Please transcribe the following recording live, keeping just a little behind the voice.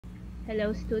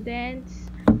Hello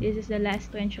students, this is the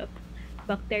last tranche of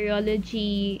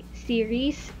Bacteriology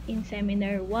series in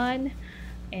Seminar 1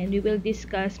 and we will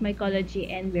discuss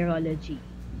Mycology and Virology.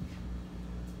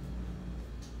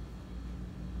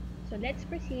 So let's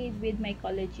proceed with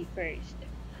Mycology first.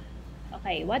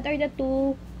 Okay, what are the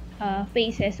two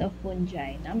phases of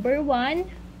fungi? Number 1,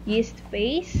 yeast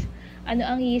phase. Ano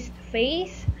ang yeast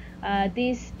phase?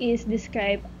 This is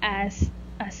described as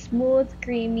a smooth,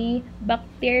 creamy,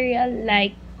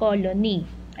 bacterial-like colony.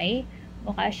 Okay?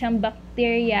 Mukha siyang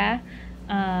bacteria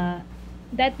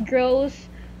that grows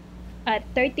at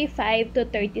 35 to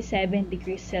 37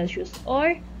 degrees Celsius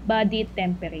or body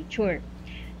temperature.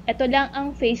 Ito lang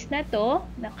ang phase na to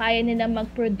na kaya nila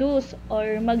mag-produce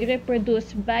or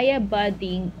mag-reproduce via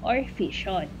budding or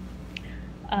fission.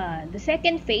 The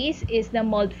second phase is the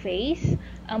mold phase.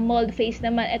 Ang mold phase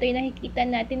naman, ito yung nakikita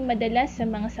natin madalas sa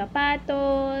mga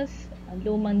sapatos,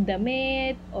 lumang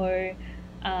damit, or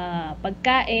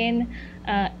pagkain.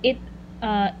 It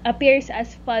appears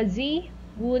as fuzzy,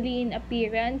 woolly in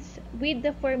appearance with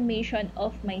the formation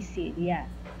of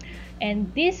mycelia. And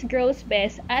this grows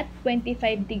best at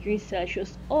 25 degrees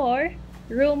Celsius or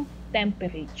room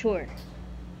temperature.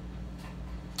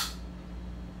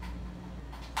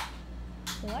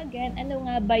 So again, ano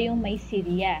nga ba yung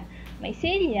mycelia?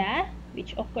 Mycelia,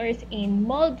 which occurs in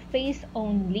mold phase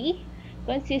only,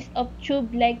 consists of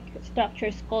tube-like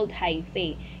structures called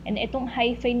hyphae. And itong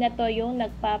hyphae na to yung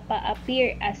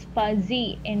nagpapa-appear as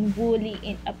fuzzy and woolly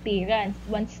in appearance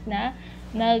once na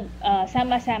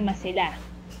nagsama-sama sila.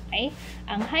 Okay?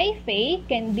 Ang hyphae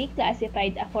can be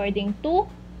classified according to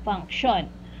function.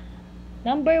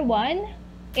 Number 1,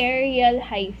 aerial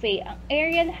hyphae. Ang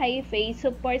aerial hyphae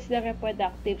supports the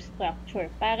reproductive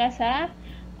structure para sa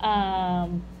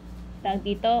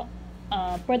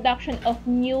production of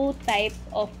new type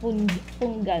of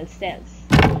fungal cells.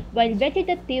 While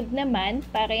vegetative naman,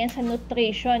 para yan sa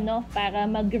nutrition, no? Para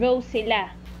mag-grow sila.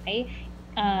 Okay?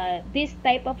 This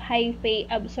type of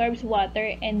hyphae absorbs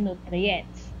water and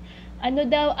nutrients. Ano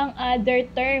daw ang other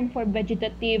term for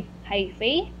vegetative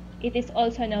hyphae? It is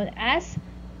also known as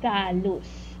callus.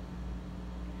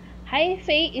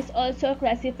 Hyphae is also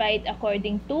classified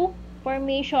according to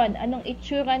formation. Anong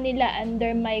itsura nila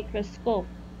under microscope?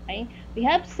 Okay? We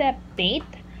have septate.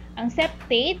 Ang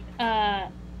septate,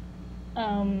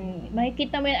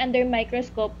 makikita mo yan under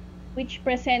microscope, which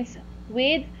presents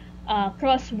with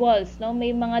cross walls. No? May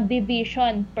mga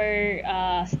division per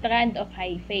strand of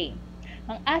hyphae.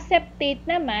 Ang aseptate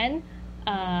naman,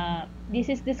 this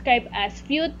is described as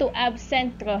few to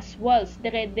absent cross walls,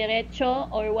 dire-diretso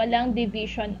or walang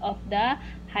division of the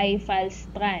hyphal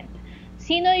strand.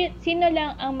 Sino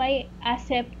lang ang may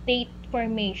aseptate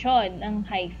formation ng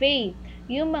hyphae?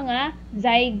 Yung mga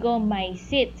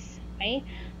zygomycetes. Okay?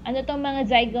 Ano tong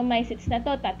mga zygomycetes na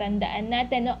to? Tatandaan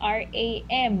natin, no?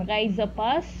 RAM,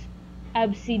 Rhizopus,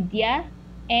 Absidia,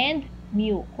 and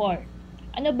Mucor.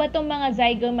 Ano ba tong mga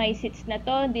zygomycetes na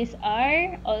to? These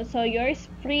are also your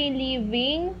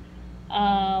free-living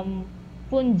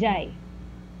fungi.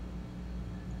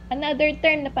 Another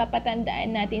term na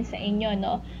papatandaan natin sa inyo,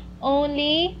 no?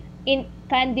 Only in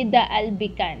Candida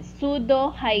albicans,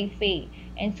 pseudo-hyphae.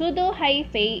 And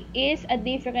pseudo-hyphae is a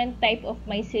different type of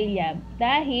mycelia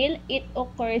dahil it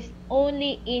occurs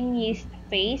only in yeast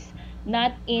phase,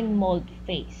 not in mold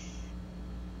phase.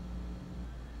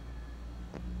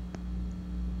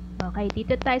 Okay,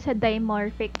 dito tayo sa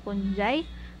dimorphic fungi.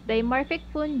 Dimorphic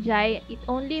fungi, it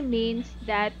only means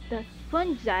that the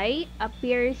fungi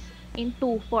appears in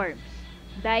two forms.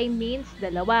 Di means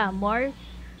dalawa, morph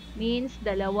means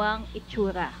dalawang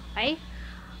itsura. Okay?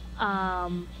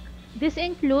 This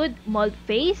include mold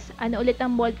phase. Ano ulit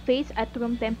ang mold phase? At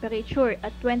room temperature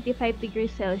at 25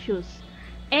 degrees Celsius.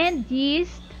 And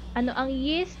yeast. Ano ang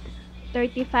yeast?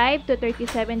 35 to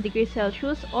 37 degrees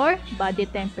Celsius or body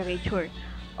temperature.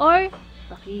 Or,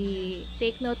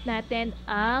 take note natin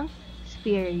ang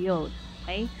spheroid.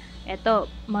 Okay? Ito,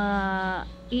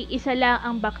 iisa lang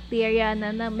ang bacteria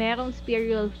na merong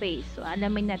spheroid phase. So,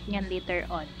 alamin natin yan later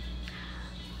on.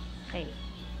 Okay.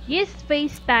 Yeast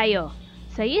phase tayo.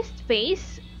 Sa yeast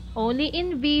phase, only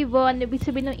in vivo. Ano ibig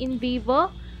sabihin ng in vivo?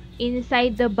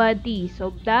 Inside the body.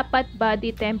 So, dapat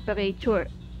body temperature.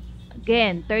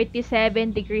 Again,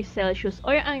 37 degrees Celsius.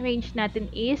 Or, ang range natin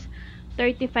is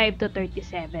 35 to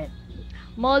 37.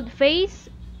 Mold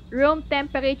phase, room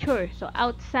temperature. So,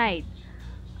 outside.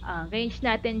 Range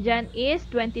natin dyan is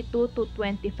 22 to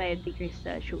 25 degrees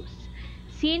Celsius.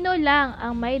 Sino lang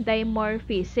ang may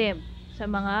dimorphism sa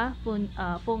mga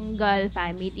fungal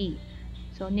family?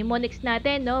 So, mnemonics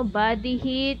natin, no? Body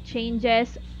heat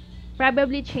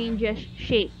probably changes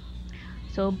shape.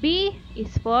 So, B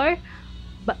is for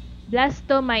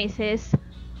blastomyces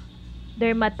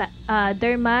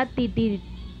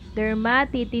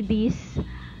dermatitidis,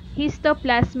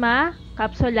 histoplasma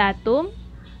capsulatum,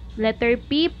 letter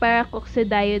P para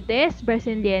Coccidioides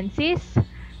brasiliensis,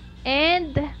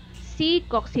 and C.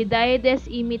 Coccidioides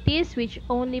immitis, which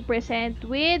only present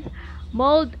with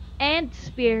mold and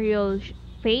spheral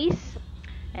phase.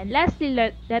 And lastly,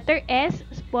 letter S.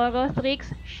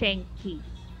 Sporothrix schenki.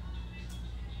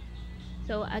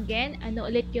 So again, ano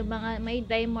ulit yung mga may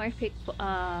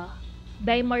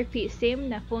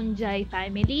dimorphism na fungi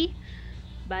family?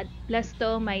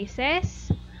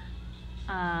 Blastomyces,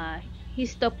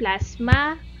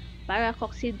 histoplasma,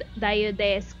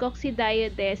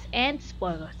 coccidioides, and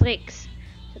sporothrix.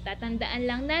 So, tatandaan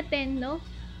lang natin, no?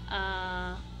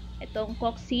 Itong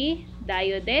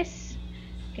coccidioides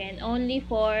can only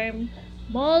form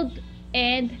mold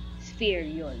and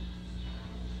spherule.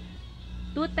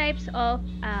 Two types of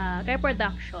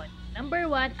reproduction. Number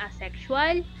one,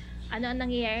 asexual. Ano ang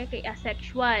nangyayari kay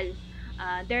asexual?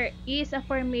 There is a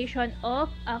formation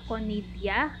of a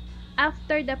conidia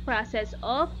after the process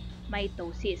of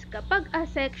mitosis. Kapag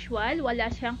asexual,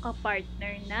 wala siyang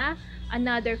kapartner na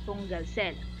another fungal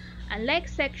cell. Unlike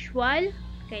sexual,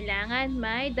 kailangan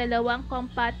may dalawang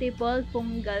compatible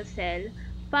fungal cell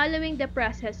following the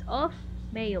process of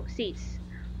meiosis.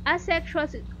 Asexual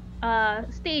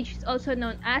stage is also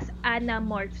known as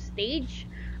anamorph stage.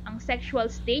 Ang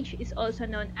sexual stage is also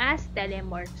known as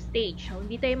telemorph stage. So,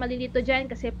 hindi tayo malilito dyan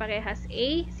kasi parehas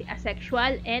A, si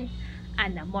asexual and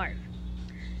anamorph.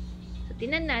 So,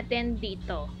 tinan natin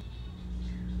dito.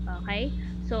 Okay?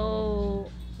 So,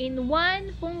 in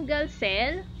one fungal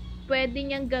cell, pwede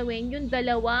niyang gawin yung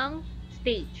dalawang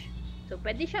stage. So,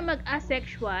 pwede siya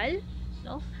mag-asexual,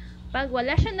 no? Pag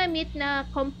wala siya na-meet na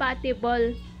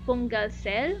compatible fungal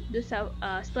cell do sa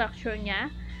structure niya,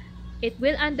 it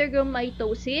will undergo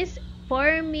mitosis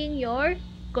forming your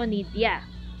conidia.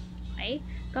 Okay?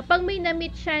 Kapag may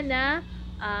na-meet siya na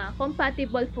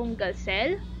compatible fungal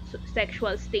cell, so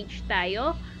sexual stage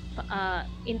tayo,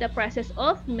 in the process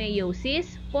of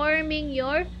meiosis, forming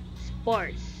your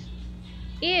spores.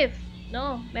 If,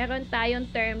 no, meron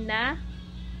tayong term na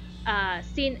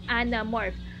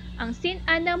syn-anamorph. Ang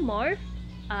syn-anamorph,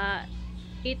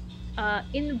 it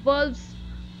involves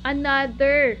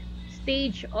another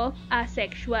stage of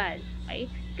asexual. Okay?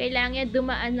 Kailangan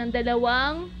dumaan ng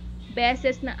dalawang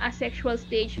beses na asexual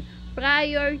stage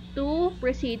prior to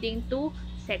proceeding to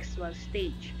sexual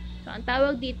stage. So, ang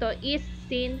tawag dito is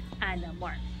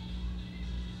syn-anamorph.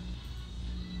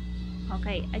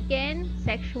 Okay, again,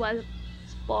 sexual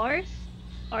spores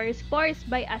or spores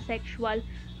by asexual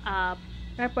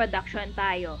reproduction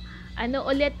tayo. Ano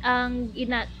ulit ang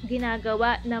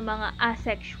ginagawa ng mga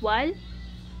asexual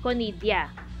conidia?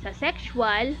 Sa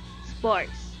sexual,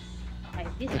 spores. Okay,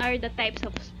 these are the types of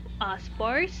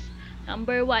spores.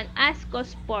 Number 1,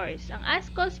 ascospores. Ang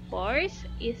ascospores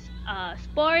is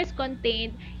spores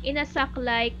contained in a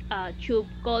sac-like tube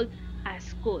called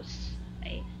ascus.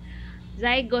 Okay.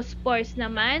 Zygospores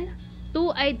naman, two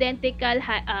identical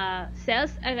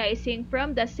cells arising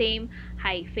from the same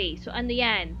hyphae. So, ano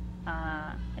yan?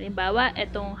 Halimbawa,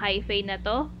 itong hyphae na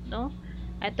to, no?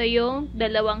 Ito yung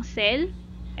dalawang cell.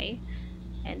 Okay?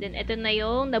 And then, ito na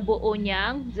yung nabuo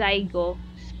niyang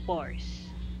zygospores.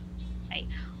 Okay.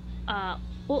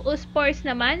 Oospores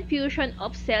naman, fusion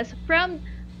of cells from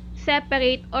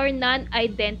separate or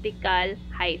non-identical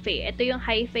hyphae. Ito yung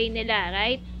hyphae nila,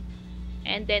 right?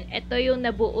 And then, ito yung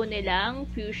nabuo nilang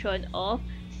fusion of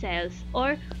cells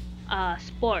or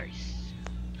spores.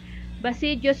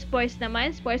 Basidiospores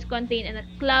naman, spores contain in a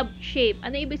club shape.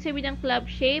 Ano ibig sabihin ng club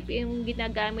shape? Yung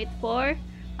ginagamit for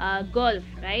golf,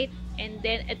 right? And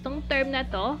then, itong term na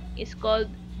to is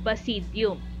called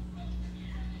basidium.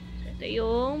 So, ito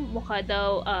yung mukha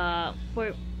daw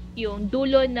for yung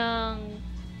dulo ng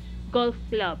golf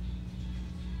club.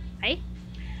 Okay?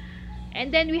 And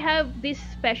then, we have this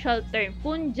special term,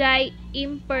 fungi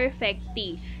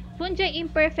imperfecti. Fungi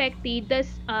imperfecti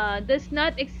does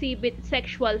not exhibit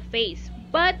sexual phase,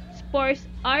 but spores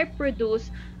are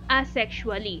produced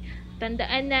asexually.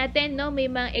 Tandaan natin, no, may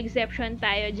mga exception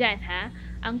tayo dyan, ha?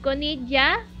 Ang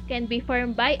conidia can be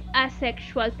formed by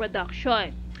asexual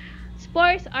production.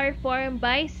 Spores are formed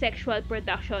by sexual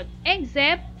production,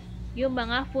 except yung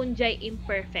mga fungi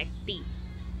imperfecti.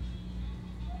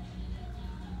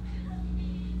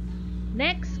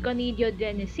 Next,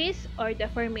 conidiogenesis or the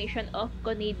formation of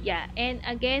conidia. And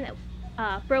again,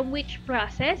 from which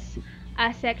process?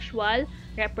 Asexual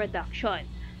reproduction.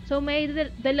 So, may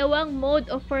dalawang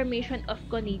mode of formation of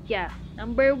conidia.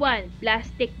 Number 1,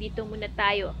 plastic. Dito muna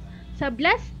tayo. Sa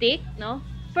plastic, no,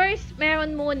 first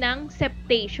meron munang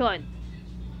septation.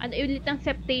 Ano ulit ang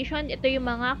septation? Ito yung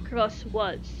mga cross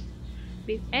walls.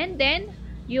 And then,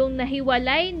 yung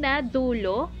nahiwalay na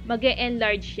dulo,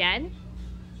 mag-e-enlarge yan.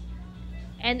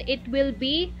 And it will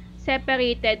be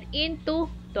separated into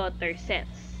daughter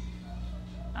cells.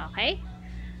 Okay?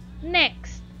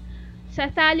 Next,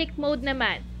 sa thallic mode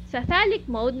naman. Sa thallic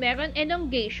mode, meron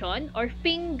elongation or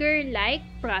finger-like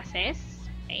process.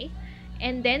 Okay?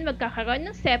 And then, magkakaroon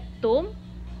ng septum.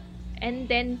 And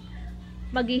then,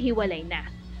 maghihiwalay na.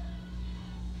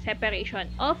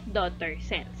 Separation of daughter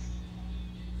cells.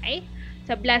 Okay?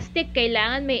 Sa plastic,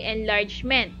 kailangan may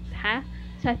enlargement. Ha?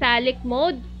 Sa thallic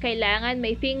mode, kailangan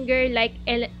may finger-like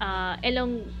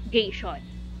elongation.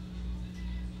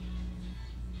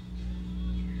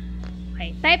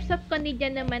 Okay, types of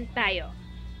conidia naman tayo.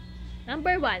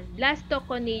 Number 1,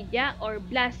 blastoconidia or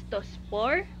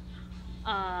blastospore.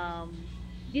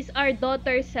 These are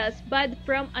daughter cells but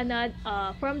from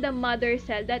the mother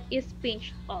cell that is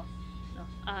pinched off.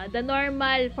 The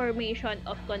normal formation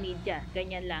of conidia,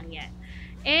 ganyan lang yan.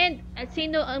 And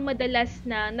sino ang madalas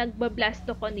na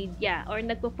nagbabblastoconidia or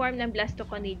nagpo-form ng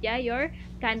blastoconidia? Your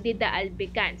Candida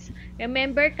albicans.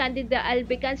 Remember, Candida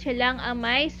albicans, siya lang ang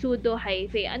may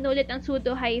pseudo-hyphae. Ano ulit ang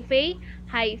pseudo-hyphae?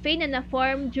 Hyphae na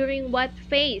na-form during what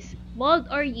phase? Mold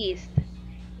or yeast?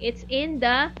 It's in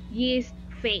the yeast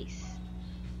phase.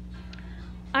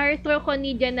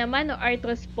 Arthroconidia naman o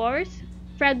arthrospores,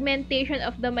 fragmentation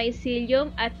of the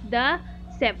mycelium at the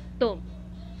septum.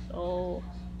 So,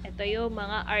 ito yung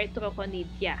mga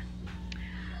arthroconidia.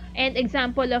 And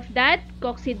example of that,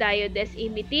 Coccidioides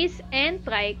immitis and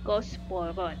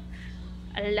Trichosporon.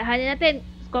 Alalahanin natin,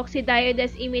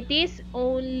 Coccidioides immitis,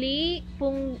 only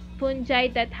fungi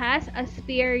that has a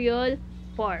spheroidal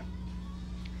form.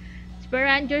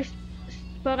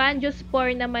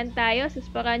 Sporangiospore naman tayo. Sa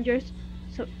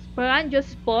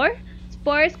sporangiospore,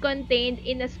 spores contained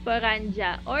in a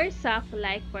sporangia or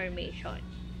sac-like formation.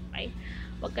 Okay?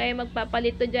 Huwag kayo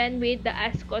magpapalito dyan with the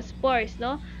ascospores,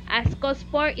 no?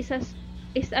 Ascospore is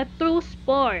a true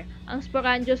spore. Ang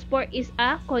sporangiospore is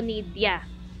a conidia.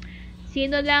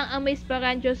 Sino lang ang may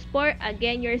sporangiospore?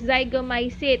 Again, your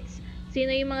zygomycetes.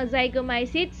 Sino yung mga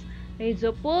zygomycetes?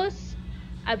 Rhizopus,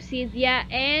 Absidia,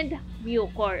 and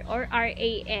Mucor or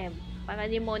RAM. Para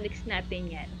mnemonics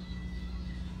natin yan.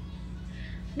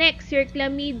 Next, your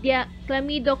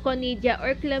chlamydoconidia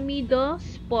or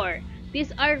chlamydospore.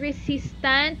 These are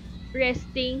resistant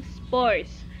resting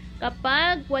spores.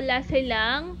 Kapag wala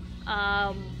silang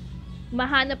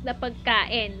mahanap na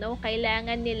pagkain, no,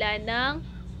 kailangan nila ng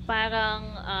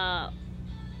parang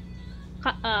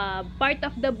part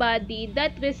of the body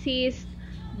that resists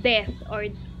death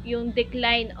or yung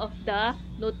decline of the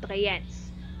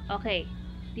nutrients. Okay.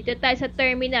 Dito tayo sa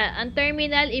terminal. Ang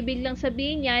terminal, ibig lang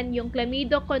sabihin yan, yung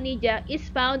chlamydoconidia is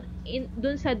found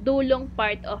dun sa dulong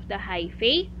part of the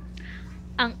hyphae.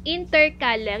 Ang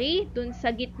intercalary, dun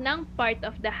sa gitnang part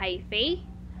of the hyphae.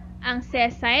 Ang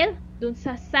sessile, dun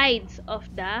sa sides of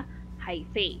the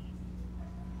hyphae.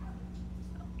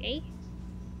 Okay?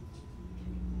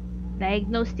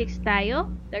 Diagnostics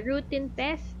tayo. The routine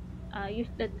tests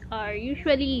that are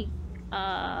usually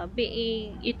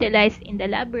being utilized in the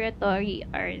laboratory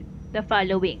are the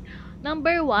following.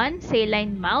 Number 1,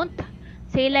 saline mount.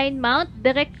 Saline mount,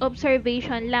 direct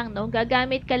observation lang, no?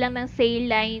 Gagamit ka lang ng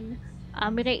saline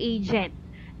reagent.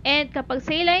 And kapag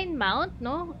saline mount,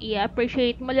 no,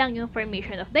 i-appreciate mo lang yung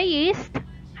formation of the yeast,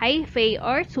 hyphae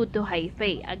or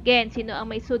pseudo-hyphae. Again, sino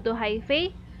ang may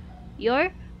pseudo-hyphae?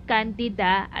 Your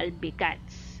Candida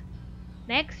albicans.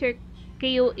 Next, your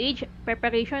KOH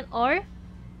preparation or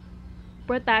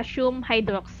potassium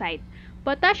hydroxide.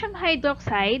 Potassium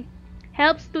hydroxide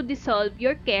helps to dissolve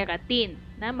your keratin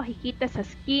na makikita sa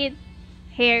skin,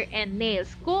 hair, and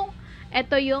nails kung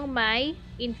ito yung may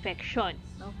infection.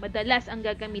 No? Madalas ang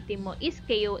gagamitin mo is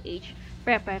KOH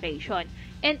preparation.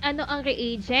 And ano ang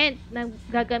reagent na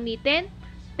gagamitin?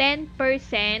 10%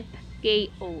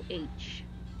 KOH.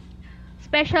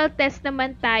 Special test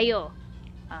naman tayo.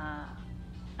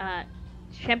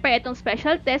 Siyempre, itong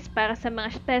special test para sa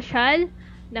mga special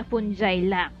na fungi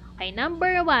lang. Okay,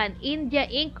 number 1, India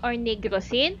ink or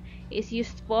nigrosin is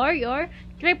used for your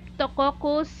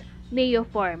Cryptococcus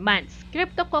neoformans.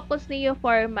 Cryptococcus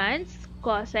neoformans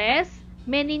causes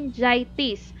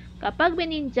meningitis. Kapag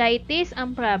meningitis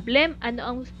ang problem, ano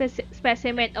ang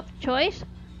specimen of choice?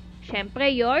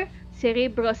 Siyempre, your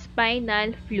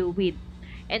cerebrospinal fluid.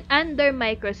 And under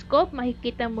microscope,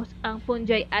 makikita mo ang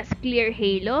fungi as clear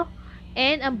halo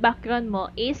and ang background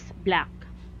mo is black.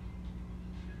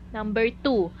 Number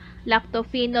 2,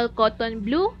 lactophenol cotton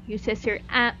blue uses your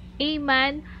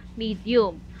Aman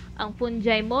medium. Ang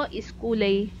fungi mo is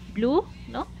kulay blue,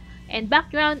 no? And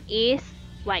background is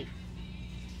white.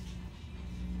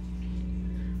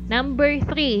 Number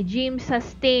 3, Giemsa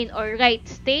stain or right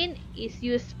stain is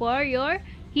used for your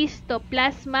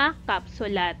Histoplasma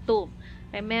capsulatum.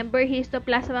 Remember,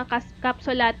 Histoplasma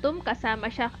capsulatum, kasama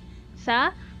siya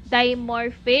sa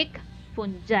dimorphic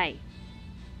fungi.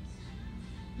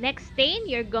 Next stain,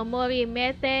 your Gomori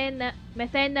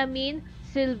methenamine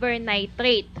silver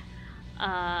nitrate.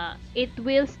 It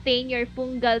will stain your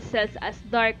fungal cells as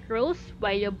dark rose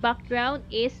while your background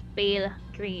is pale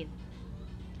green.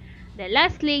 Then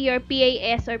lastly, your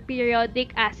PAS or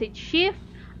periodic acid shift.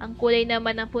 Ang kulay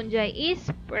naman ng fungi is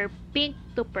pink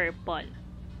to purple.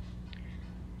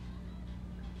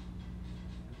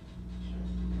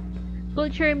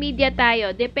 Culture media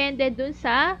tayo. Depende dun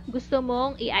sa gusto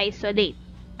mong i-isolate.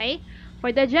 Okay?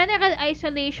 For the general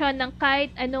isolation ng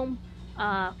kahit anong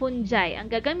fungi, ang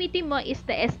gagamitin mo is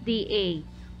the SDA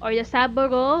or the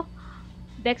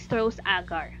Saburo-dextrose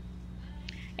agar.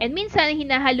 And minsan,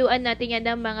 hinahaluan natin yan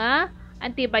ng mga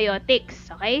antibiotics.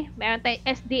 Okay? Meron tayong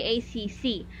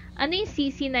SDA-CC. Ano yung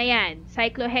CC na yan?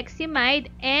 Cycloheximide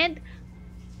and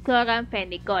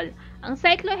chloramphenicol. Ang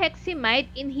cycloheximide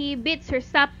inhibits your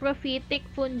saprophytic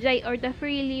fungi or the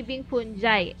free-living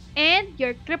fungi and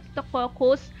your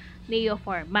Cryptococcus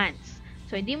neoformans.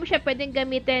 So, hindi mo siya pwedeng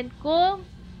gamitin kung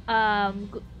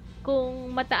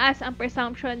mataas ang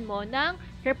presumption mo ng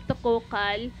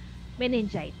cryptococcal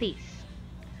meningitis.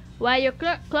 While your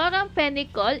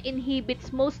chloramphenicol inhibits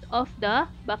most of the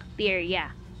bacteria.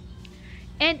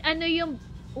 And ano yung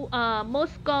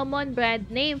most common brand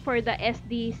name for the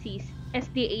SDACC?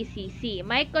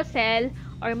 Mycocell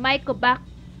or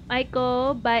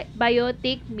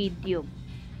Mycobiotic medium.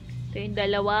 Ito yung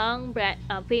dalawang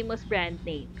famous brand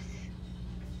names.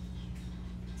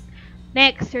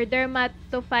 Next, your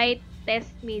dermatophyte test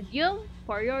medium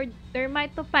for your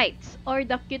dermatophytes or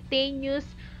the cutaneous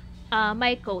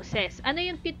mycosis. Ano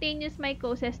yung cutaneous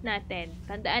mycosis natin?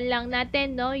 Tandaan lang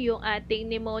natin, no, yung ating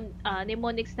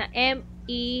mnemonics na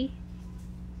MET.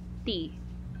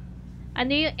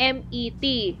 Ano yung MET?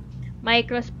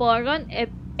 Microsporon,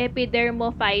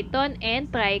 epidermophyton, and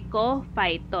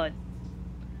trichophyton.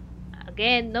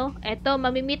 Again, no, ito,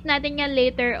 mamimit natin yan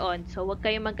later on. So, huwag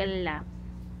kayong mag-alala.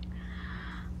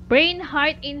 Brain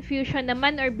heart infusion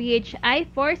naman or BHI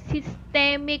for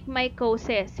systemic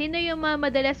mycosis. Sino yung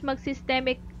mga madalas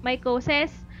mag-systemic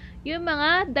mycosis? Yung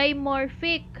mga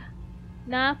dimorphic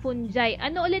na fungi.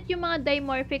 Ano ulit yung mga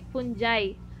dimorphic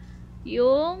fungi?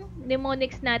 Yung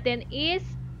mnemonics natin is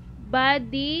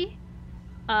body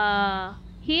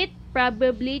heat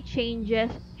probably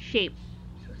changes shape.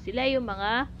 So, sila yung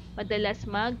mga madalas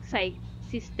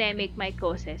mag-systemic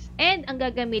mycosis. And ang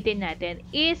gagamitin natin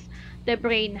is the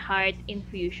brain heart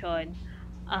infusion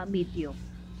medium.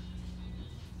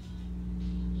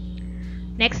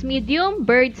 Next medium,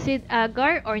 birdseed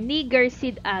agar or nigger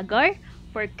seed agar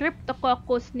for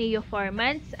Cryptococcus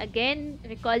neoformans. Again,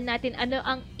 recall natin ano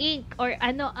ang ink or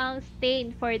ano ang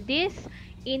stain for this,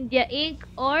 India ink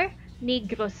or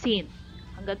nigrosin.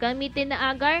 Ang gagamitin na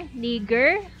agar,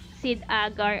 nigger seed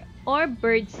agar or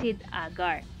birdseed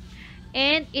agar.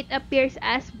 And it appears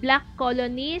as black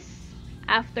colonies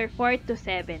after 4 to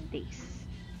 7 days.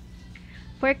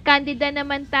 For Candida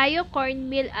naman tayo,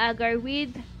 cornmeal agar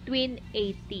with twin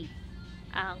 80.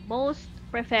 Ang most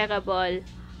preferable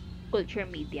culture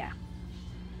media.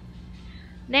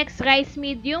 Next, rice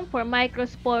medium for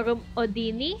Microsporum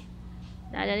odini.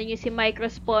 Naalala niyo si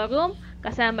Microsporum,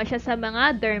 kasama siya sa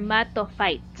mga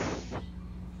dermatophytes.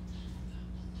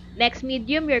 Next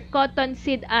medium, your cotton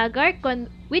seed agar,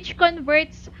 which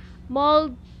converts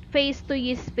mold phase to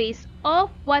yeast phase of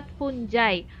what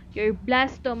fungi? Your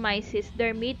Blastomyces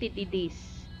dermatitidis.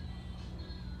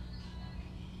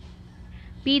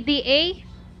 PDA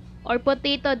or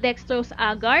potato dextrose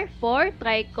agar for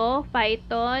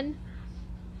Trichophyton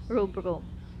rubrum.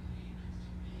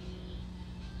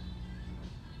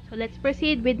 So let's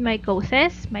proceed with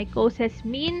mycosis. Mycosis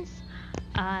means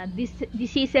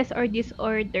diseases or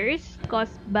disorders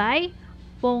caused by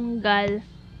fungal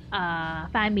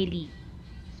family.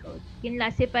 So,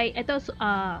 kinlasify, ito,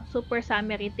 super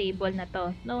summary table na to,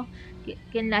 no?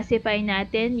 Kinlasify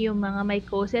natin yung mga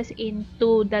mycosis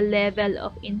into the level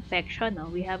of infection, no?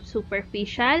 We have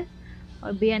superficial,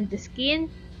 or beyond the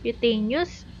skin,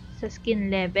 cutaneous, sa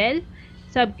skin level,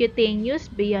 subcutaneous,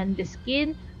 beyond the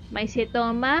skin,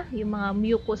 mycetoma, yung mga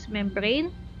mucous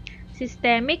membrane,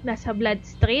 systemic, nasa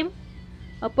bloodstream,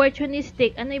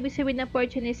 opportunistic. Ano ibig sabihin ng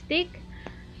opportunistic?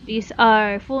 These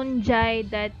are fungi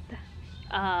that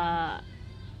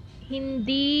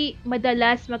hindi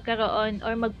madalas magkaroon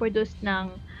or mag-produce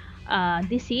ng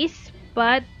disease,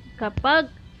 but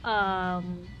kapag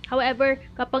however,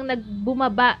 kapag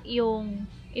nagbumaba yung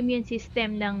immune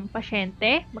system ng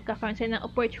pasyente, magkakaroon sila ng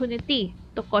opportunity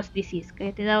to cause disease.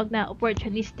 Kaya tinawag na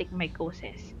opportunistic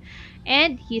mycosis.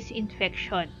 And yeast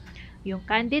infection, yung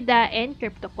Candida and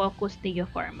Cryptococcus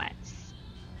neoformans.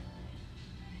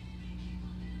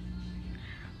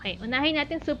 Okay, unahin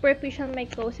natin superficial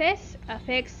mycosis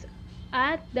affects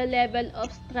at the level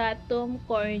of stratum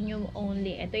corneum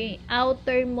only. Ito yung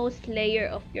outermost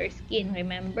layer of your skin,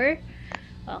 remember?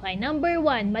 Okay, number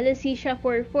 1, Malassezia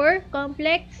furfur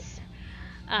complex.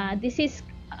 Ang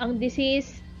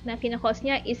disease na kinakos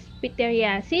niya is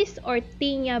pityriasis or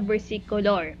tinea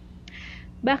versicolor.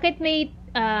 Bakit may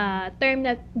term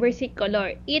na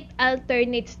versicolor? It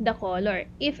alternates the color.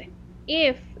 If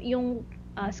yung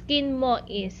skin mo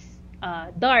is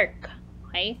dark,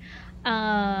 okay?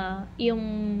 Yung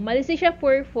Malassezia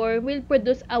furfur will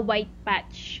produce a white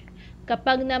patch.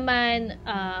 Kapag naman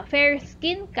fair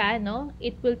skin ka, no,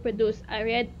 it will produce a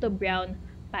red to brown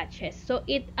patches. So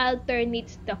it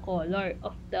alternates the color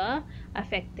of the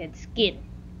affected skin.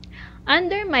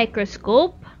 Under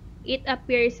microscope, it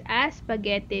appears as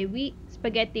spaghetti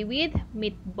with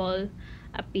meatball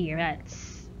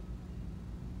appearance.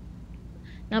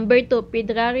 Number 2,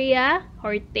 Pidraria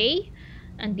hortei.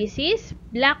 Ang disease,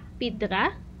 black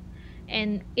pidra,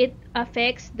 and it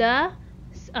affects the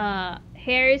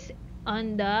hairs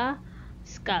on the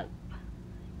scalp.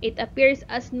 It appears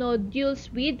as nodules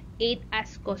with 8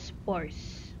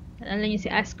 ascospores. Alam niyo si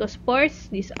ascospores?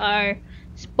 These are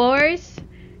spores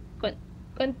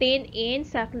contained in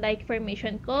sac-like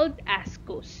formation called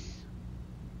ascus.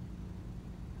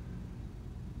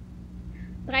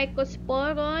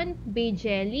 Trichosporon bay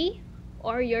jelly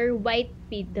or your white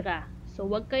pidra. So,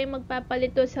 wag kayong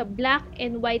magpapalito sa black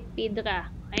and white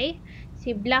pidra. Okay?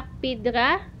 Si black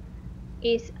pidra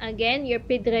is, again, your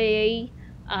Pidraria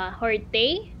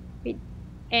hortei.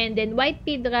 And then, white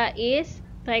pidra is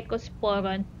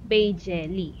Trichosporon bay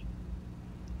jelly.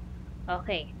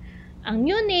 Okay. Ang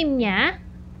new name niya,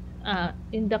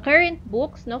 in the current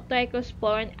books, no,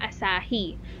 Trichosporon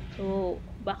asahi. So,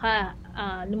 baka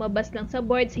lumabas lang sa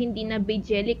boards, hindi na bay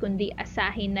jelly, kundi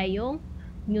asahi na yung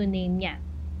new name niya.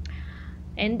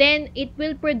 And then, it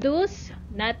will produce,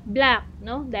 not black,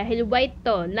 no? Dahil white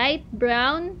to, light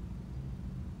brown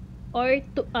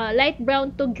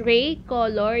to gray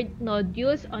colored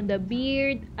nodules on the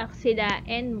beard, axilla,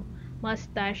 and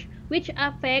mustache, which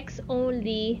affects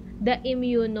only the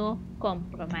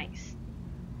immunocompromised.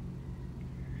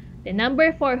 The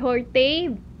number 4,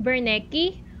 hortei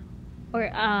wernicki, or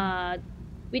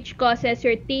which causes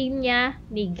your tinea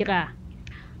nigra.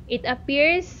 It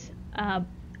appears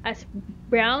as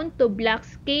brown to black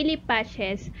scaly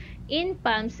patches in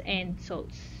palms and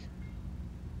soles.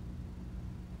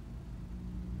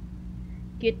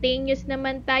 Cutaneous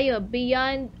naman tayo,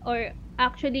 beyond or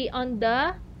actually on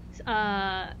the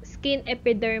skin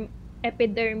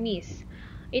epidermis.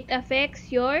 It affects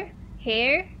your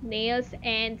hair, nails,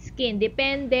 and skin.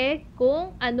 Depende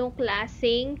kung anong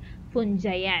klaseng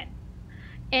fungi yan.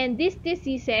 And these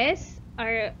diseases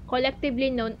are collectively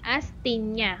known as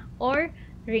tinea or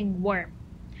ringworm.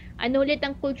 Ano ulit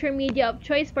ang culture media of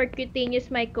choice for cutaneous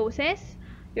mycosis?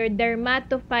 Your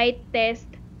dermatophyte test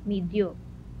medium.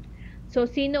 So,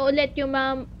 sino ulit yung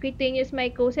mga cutaneous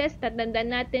mycosis?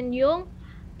 Tatandaan natin yung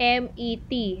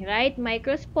MET, right?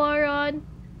 Microsporon,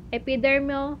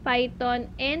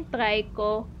 epidermophyton, and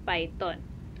trichophyton.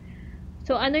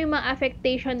 So, ano yung mga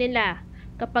affectation nila?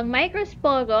 Kapag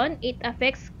microsporon, it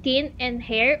affects skin and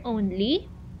hair only.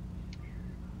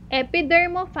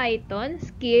 Epidermophyton,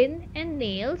 skin and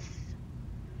nails.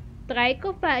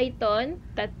 Trichophyton,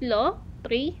 3,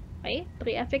 okay?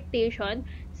 3 affectation,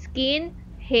 skin,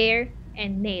 hair,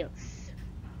 and nails.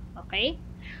 Okay?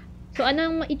 So,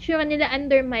 anong itsura nila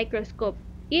under microscope?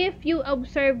 If you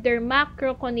observe their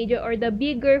macroconidia or the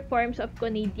bigger forms of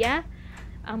conidia,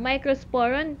 ang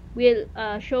microsporon will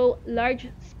show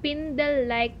large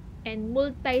spindle-like and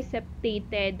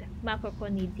multiseptated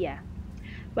macroconidia.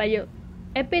 While yung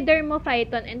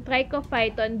epidermophyton and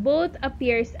trichophyton both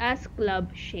appears as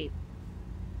club shape.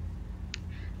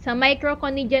 Sa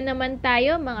microconidia naman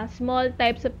tayo, mga small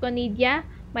types of conidia,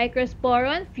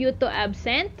 microsporon, few to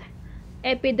absent,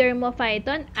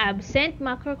 epidermophyton, absent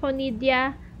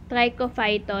macroconidia,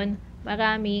 trichophyton,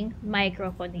 maraming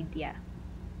microconidia.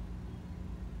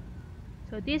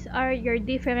 So, these are your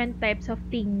different types of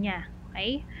tinea.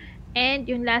 Okay? And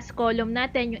yung last column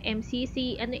natin, yung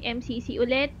MCC. Ano yung MCC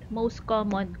ulit? Most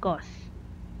common cause.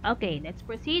 Okay, let's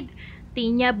proceed.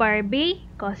 Tinea barbae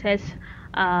causes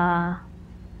uh,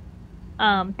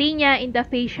 tinea in the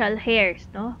facial hairs,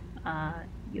 no?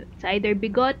 It's either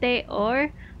bigote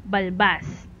or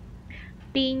balbas.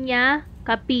 Tinea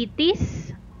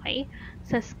capitis, okay?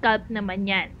 Sa scalp naman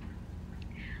yan.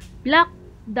 Black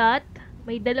dot,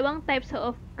 may dalawang types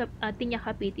of tinea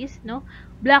capitis, no?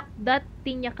 Black dot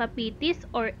tinea capitis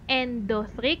or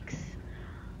endothrix.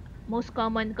 Most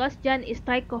common cause dyan is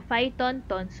Trichophyton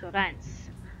tonsurans.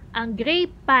 Ang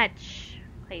gray patch,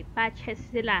 okay, patches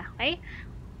sila, okay?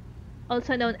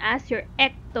 Also known as your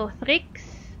ectothrix.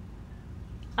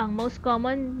 Ang most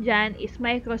common dyan is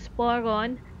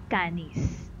Microsporon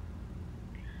canis.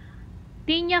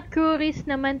 Tinea cruris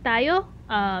naman tayo,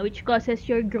 which causes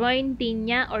your groin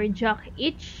tinea or jock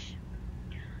itch.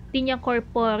 Tinea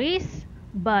corporis,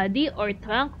 body or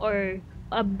trunk or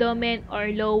abdomen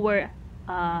or lower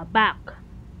back.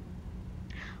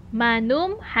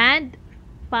 Manum, hand,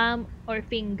 palm or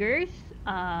fingers.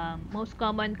 Most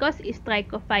common cause is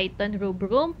Trichophyton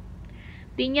rubrum.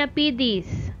 Tinea pedis,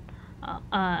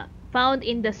 found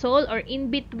in the sole or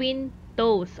in between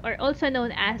toes, or also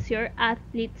known as your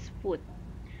athlete's foot.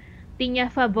 Tinea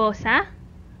favosa,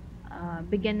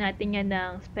 bigyan natin yan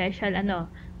ng special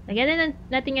lagyan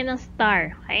natin yan ng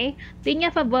star, okay?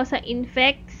 Tinea favosa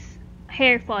infects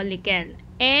hair follicle.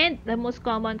 And the most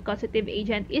common causative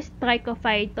agent is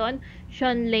Trichophyton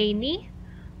schonleini,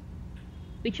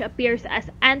 which appears as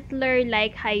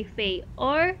antler-like hyphae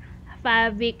or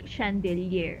Favic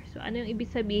chandelier. So, ano yung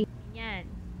ibig sabihin niyan?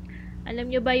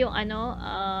 Alam nyo ba yung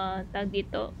tag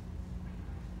dito?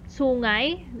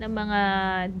 Sungay ng mga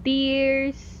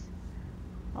deers.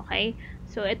 Okay?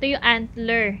 So, ito yung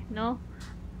antler, no?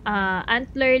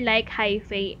 Antler-like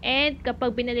hyphae. And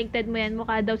kapag binaligtad mo yan,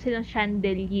 mukha daw silang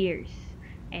chandeliers.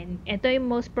 And ito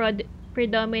yung most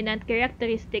predominant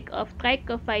characteristic of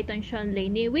Trichophyton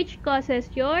schonleini, which causes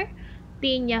your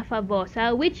tinea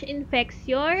favosa, which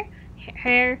infects your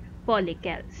hair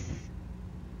follicles.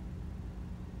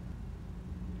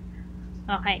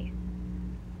 Okay.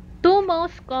 Two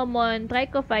most common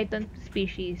Trichophyton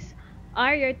species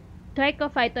are your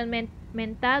Trichophyton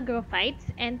mentagrophytes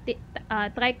and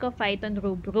Trichophyton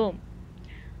rubrum.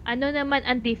 Ano naman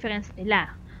ang difference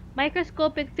nila?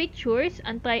 Microscopic features,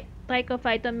 ang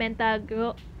Trichophyton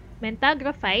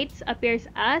mentagrophytes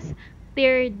appears as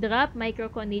teardrop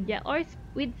microconidia or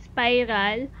with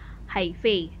spiral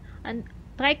hyphae. Ang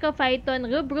Trichophyton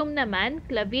rubrum naman,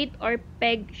 clavate or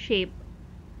peg shape.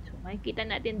 So, makikita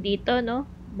natin dito, no?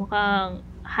 Mukhang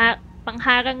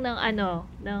pangharang ng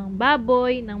ng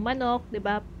baboy, ng manok, 'di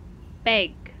ba?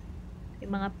 Peg.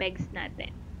 Yung mga pegs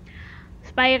natin.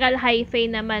 Spiral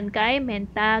hyphae naman kay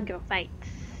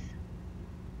mentagrophytes.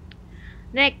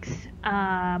 Next,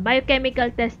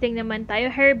 biochemical testing naman tayo.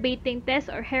 Hair baiting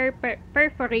test or hair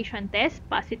perforation test.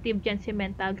 Positive dyan si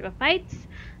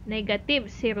mentagrophytes. Negative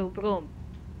si rubrum.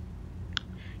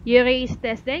 Urease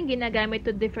test din, ginagamit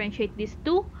to differentiate these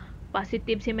two.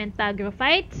 Positive si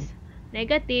mentagrophytes.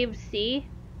 Negative si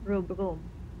rubrum.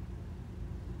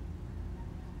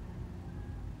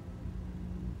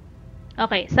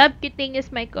 Okay, subcutaneous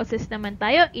mycosis naman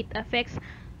tayo. It affects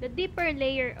the deeper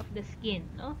layer of the skin,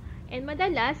 no? And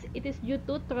madalas, it is due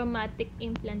to traumatic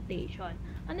implantation.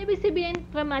 Ano ibig sabihin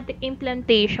traumatic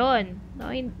implantation?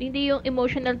 No? Hindi yung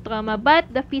emotional trauma, but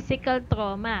the physical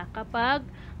trauma. Kapag,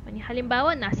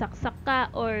 halimbawa, nasaksak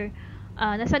ka or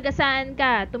nasagasaan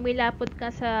ka, tumilapot ka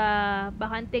sa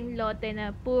bakanting lote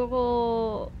na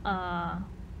puro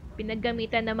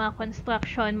pinaggamitan ng mga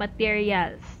construction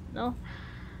materials. No?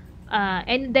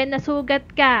 And then,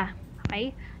 nasugat ka.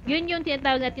 Okay? Yun yung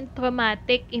tinatawag natin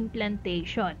traumatic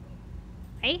implantation.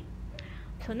 Okay?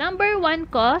 So, number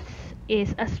 1 cause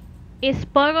is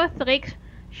Sporothrix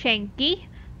schenki,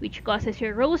 which causes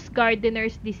your rose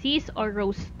gardener's disease or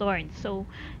rose thorn. So,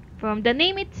 from the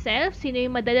name itself, sino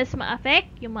yung madalas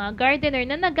ma-affect? Yung mga gardener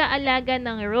na nag-aalaga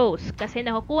ng rose. Kasi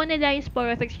nakukuha nila yung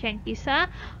Sporothrix schenki sa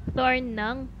thorn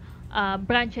ng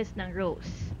branches ng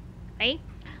rose. Okay?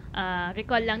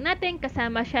 Recall lang natin,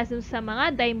 kasama siya sa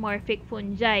mga dimorphic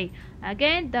fungi.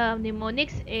 Again, the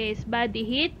mnemonics is body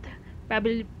heat,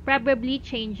 probably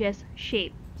changes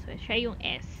shape. So, siya yung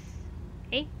S.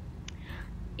 Okay?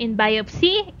 In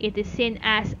biopsy, it is seen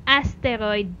as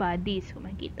asteroid bodies. Kung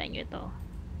makikita nyo to.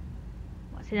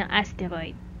 Silang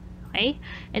asteroid. Okay?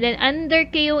 And then, under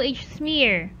KOH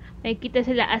smear, makikita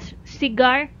sila as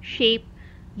cigar-shaped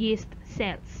yeast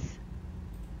cells.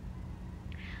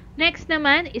 Next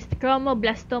naman is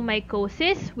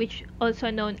chromoblastomycosis, which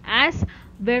also known as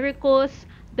varicose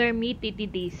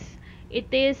dermatitis. It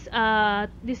is a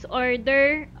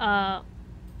disorder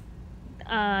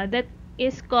that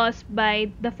is caused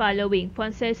by the following: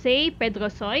 Fonsesei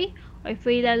pedrosoy or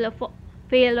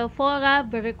Phyllophora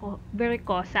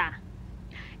vericosa.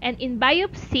 And in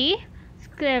biopsy,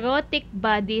 sclerotic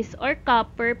bodies or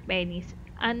copper pennies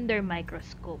under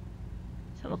microscope.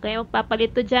 So, huwag kayong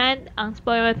magpapalito dyan. Ang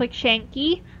sporophytic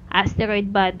Schenki,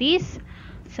 asteroid bodies.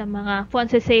 Sa mga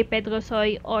Fonsesae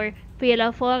pedrosoi or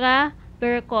Phyllophora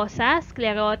vericosa,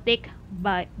 sclerotic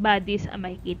bodies ang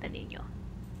makikita ninyo.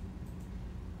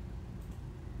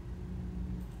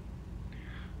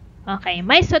 Okay,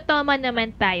 mycetoma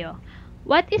naman tayo.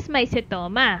 What is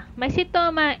mycetoma?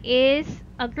 Mycetoma is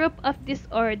a group of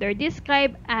disorder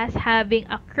described as having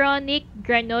a chronic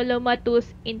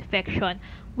granulomatous infection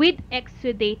with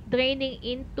exudate draining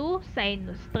into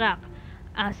sinus tract.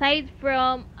 Aside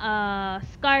from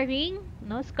scarring,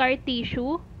 no, scar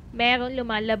tissue, merong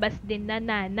lumalabas din na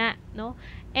nana, no?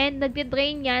 And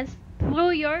nagde-drain yan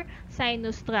through your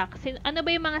sinus tract. Ano ba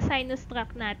yung mga sinus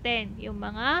tract natin? Yung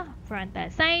mga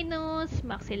frontal sinus,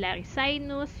 maxillary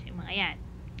sinus, yung mga yan.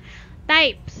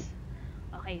 Types.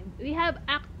 Okay, we have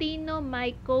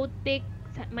actinomycotic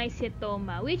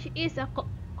mycetoma, which is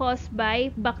caused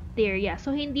by bacteria.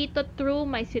 So, hindi to true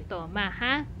mycetoma,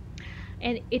 ha?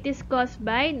 And it is caused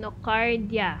by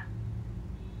nocardia.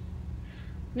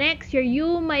 Next, your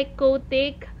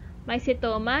eumycotic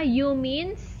mycetoma. U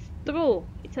means true.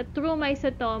 It's a true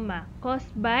mycetoma caused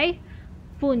by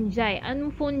fungi.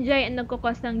 Anong fungi ang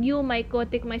nagkakos ng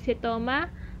eumycotic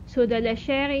mycetoma?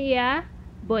 Pseudolaescherichia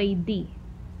boydii.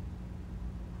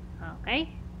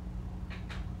 Okay?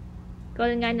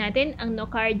 Call nga natin, ang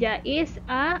nocardia is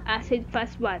a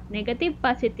acid-fast what? Negative,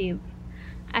 positive.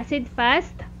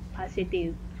 Acid-fast,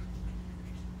 positive.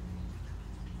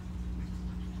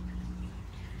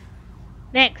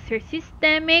 Next, your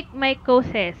systemic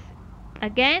mycosis.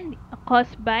 Again,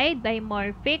 caused by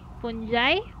dimorphic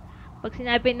fungi. Pag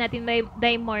sinabi natin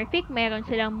dimorphic, meron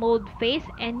silang mold phase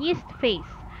and yeast phase.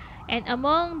 And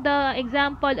among the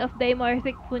example of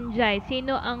dimorphic fungi,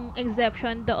 sino ang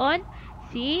exception doon?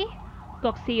 Si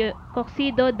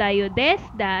Coccidioides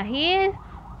dahil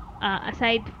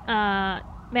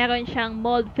meron siyang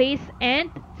mold phase and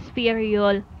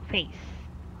spheruleal phase.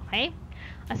 Okay?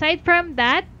 Aside from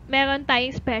that, meron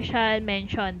tayong special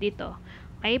mention dito.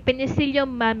 Okay?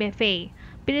 Penicillium mammiferae.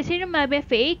 Penicillium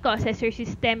mammiferae causes your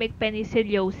systemic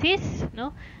penicillosis.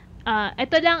 No?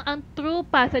 Ito lang ang true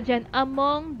pathogen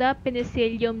among the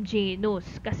Penicillium genus.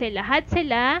 Kasi lahat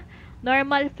sila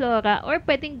normal flora or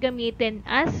pwedeng gamitin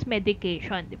as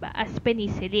medication, di ba? As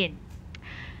penicillin.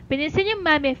 Penicillium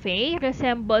mammiferae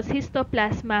resembles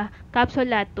Histoplasma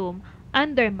capsulatum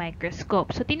under microscope.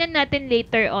 So, tingnan natin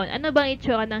later on, ano bang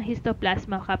itsura ng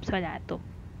Histoplasma capsulatum?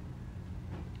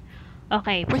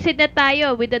 Okay, proceed na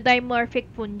tayo with the dimorphic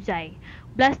fungi.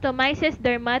 Blastomyces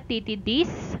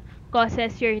dermatitidis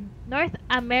causes your North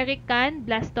American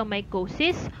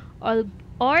blastomycosis or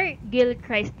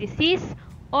Gilchrist disease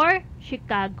or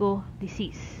Chicago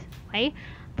disease. Okay?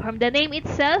 From the name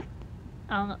itself,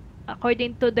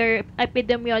 according to their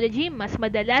epidemiology, mas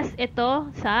madalas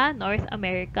ito sa North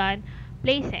American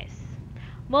places.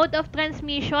 Mode of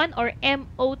transmission or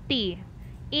MOT,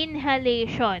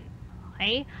 inhalation.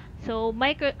 Okay? So,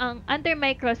 under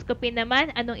microscopy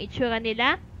naman, anong itsura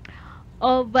nila?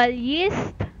 Oval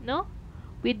yeast, no?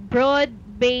 With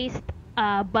broad-based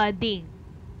budding.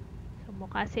 So,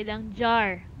 mukha silang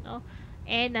jar, no?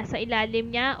 And nasa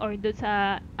ilalim niya or doon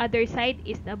sa other side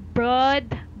is the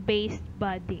broad-based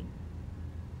budding.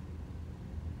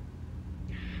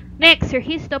 Next, your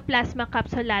Histoplasma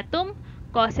capsulatum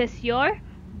causes your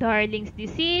Darling's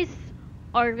disease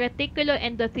or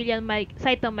reticuloendothelial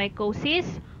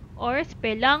cytomycosis or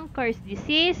Spelunker's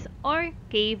disease or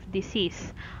cave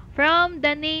disease. From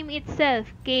the name itself,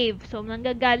 cave. So,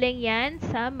 nanggagaling yan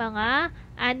sa mga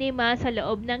animal sa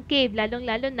loob ng cave,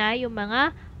 lalong-lalo na yung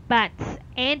mga bats.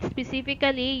 And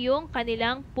specifically, yung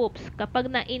kanilang poops.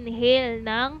 Kapag na-inhale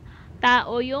ng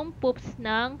tao yung poops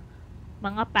ng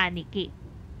mga paniki.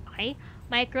 Okay?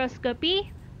 Microscopy,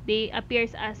 they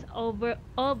appears as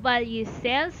oval yeast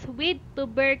cells with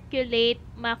tuberculate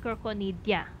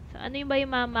macroconidia. So, ano yung ba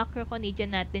yung mga macroconidia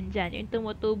natin dyan? Yung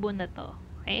tumutubo na to.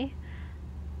 Okay?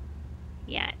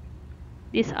 Yan.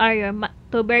 These are your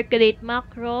tuberculate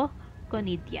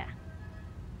macroconidia.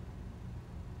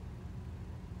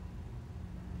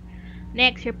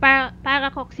 Next, your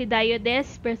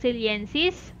Paracoccidioides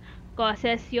brasiliensis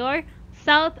causes your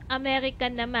South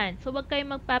American naman. So, wag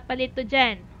kayong magpapalito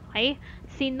dyan. Okay?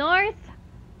 Si North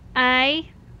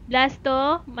ay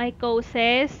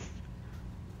blastomyces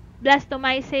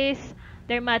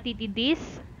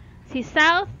dermatitidis. Si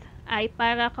South ay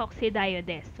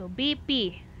Paracoccidioides. So,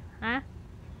 BP. Ha?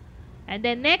 And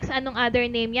then next, anong other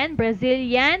name yan?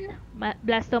 Brazilian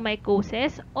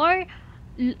blastomycosis or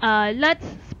Lutz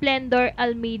Splendor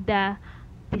Almeida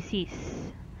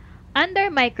disease. Under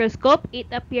microscope,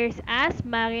 it appears as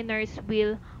mariner's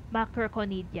wheel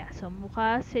macroconidia. So,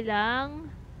 mukha silang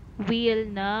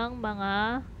wheel ng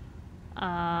mga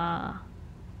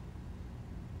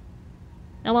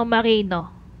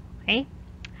marino. Okay?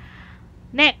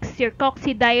 Next, your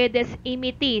Coccidioides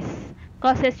immitis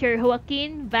causes your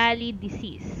Joaquin Valley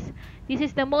disease. This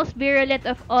is the most virulent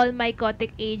of all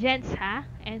mycotic agents, ha?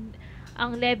 And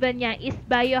ang level niya is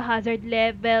biohazard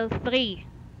level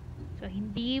 3. So,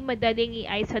 hindi madaling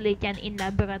i-isolate yan in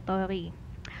laboratory.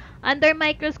 Under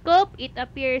microscope, it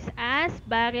appears as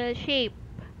barrel shape,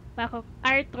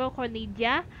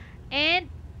 arthroconidia,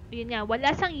 and yun nga, wala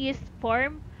sang yeast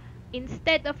form.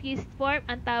 Instead of yeast form,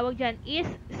 ang tawag dyan is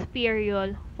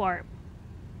spheroid form.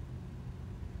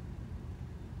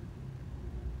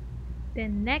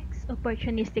 Then next,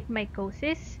 opportunistic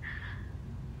mycosis.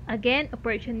 Again,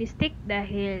 opportunistic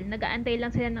dahil nag-aantay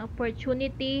lang sila ng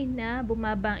opportunity na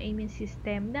bumaba ang immune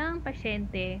system ng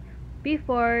pasyente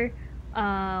before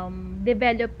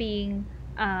developing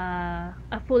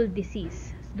a full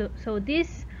disease. So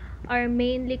these are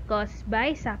mainly caused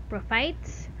by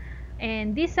saprophytes,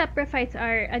 and these saprophytes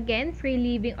are again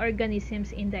free-living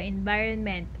organisms in the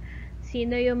environment.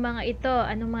 Sino yung mga ito?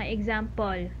 Anong mga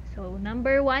example? So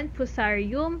number 1,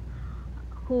 Fusarium,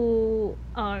 who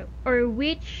or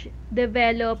which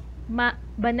develop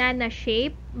banana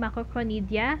shape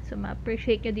macroconidia. So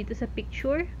ma-appreciate nyo dito sa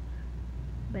picture.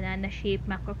 Banana shape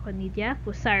macroconidia,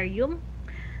 Fusarium.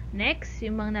 Next,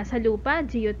 yung mga nasa lupa,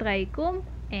 Geotrichum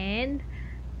and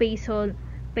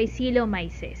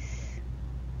Paecilomyces.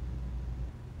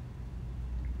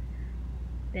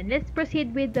 Then let's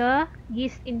proceed with the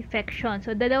yeast infection.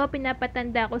 So dalawa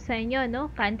pinapatanda ko sa inyo,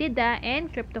 no? Candida and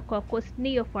Cryptococcus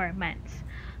neoformans.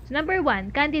 So number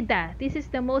 1, Candida. This is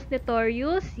the most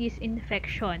notorious yeast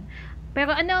infection.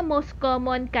 Pero ano ang most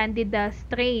common Candida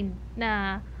strain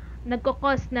na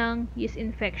nagkakos ng yeast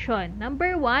infection?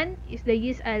 Number 1 is the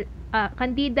yeast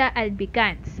Candida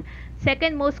albicans.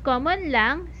 Second most common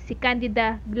lang si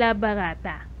Candida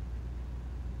glabrata.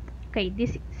 Okay,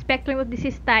 this spectrum of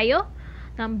disease tayo.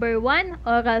 Number 1,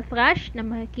 oral thrush na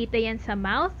makikita yan sa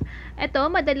mouth.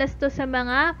 Ito, madalas to sa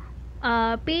mga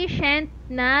patient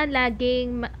na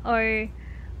laging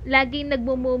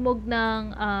nagmumumog ng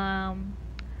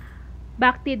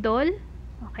Bactidol.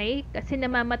 Okay? Kasi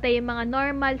namamatay yung mga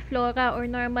normal flora or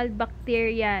normal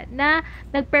bacteria na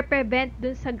nagpe-prevent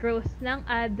dun sa growth ng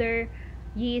other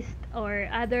yeast or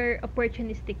other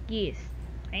opportunistic yeast.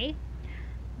 Okay?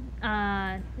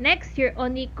 Next, your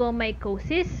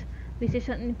onychomycosis. This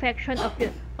is an infection of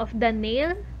the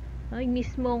nail, no, yung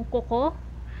mismong kuko.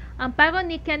 Ang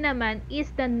paronychia naman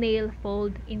is the nail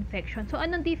fold infection. So,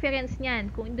 anong difference niyan?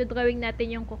 Kung i-drawing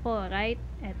natin yung kuko, right?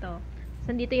 Ito.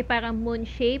 So, dito yung parang moon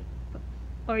shape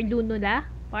or lunula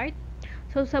part.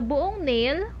 So, sa buong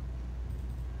nail,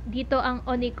 dito ang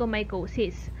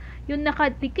onychomycosis. Yung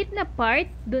nakadikit na part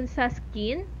dun sa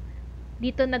skin,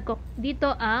 dito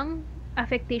ang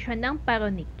affectation ng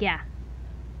paronychia.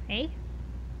 Okay?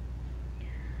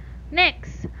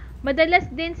 Next, madalas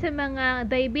din sa mga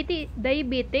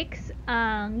diabetics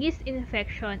ang yeast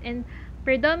infection and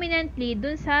predominantly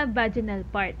dun sa vaginal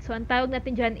part. So, ang tawag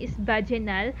natin dyan is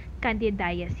vaginal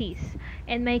candidiasis.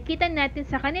 And makikita natin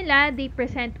sa kanila, they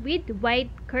present with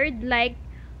white curd-like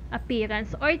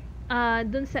appearance or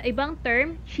dun sa ibang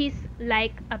term,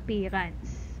 cheese-like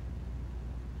appearance.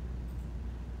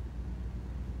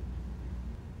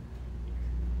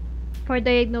 For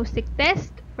diagnostic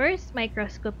test, first,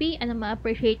 microscopy. Ano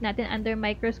ma-appreciate natin under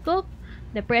microscope?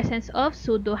 The presence of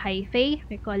pseudohyphae.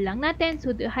 Recall lang natin,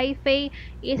 pseudohyphae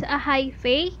is a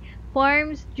hyphae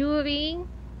forms during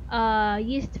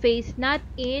yeast phase, not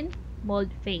in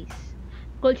mold phase.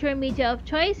 Culture media of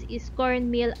choice is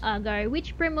cornmeal agar,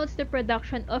 which promotes the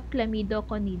production of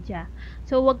Chlamydoconidia.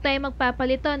 So, wag tayo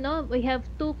magpapalito, no? We have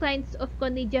two kinds of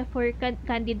Conidia for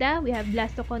Candida. We have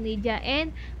Blastoconidia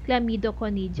and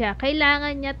Chlamydoconidia.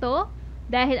 Kailangan niya to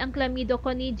dahil ang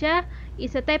Chlamydoconidia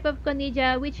is a type of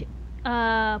Conidia which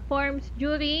forms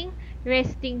during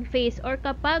resting phase or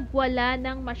kapag wala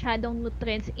ng masyadong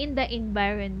nutrients in the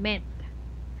environment.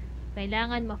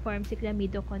 Kailangan ma-form si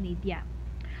Chlamydoconidia.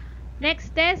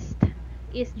 Next test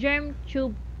is germ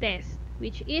tube test,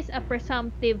 which is a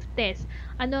presumptive test.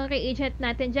 Ano ang reagent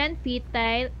natin dyan?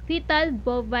 Fetal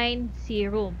bovine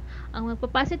serum. Ang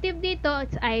magpa-positive dito,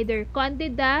 it's either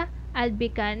Candida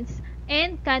albicans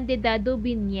and Candida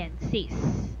dubiniensis.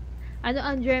 Ano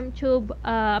ang germ tube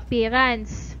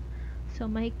appearance? So,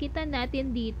 makikita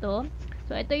natin dito.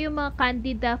 So, ito yung mga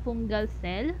candida fungal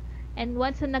cell. And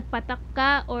once na nagpatak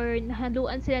ka or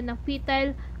nahaluan sila ng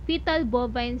fetal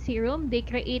bovine serum, they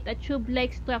create a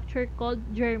tube-like structure called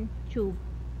germ tube.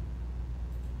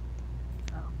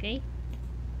 Okay?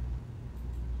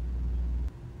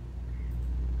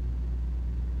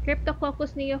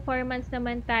 Cryptococcus neoformans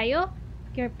naman tayo.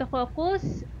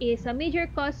 Cryptococcus is a major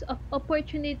cause of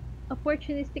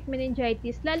opportunistic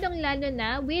meningitis, lalong-lalo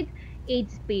na with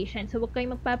AIDS patients. So, huwag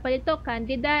kayong magpapalito.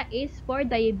 Candida is for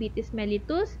diabetes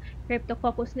mellitus.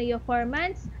 Cryptococcus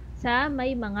neoformans sa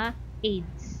may mga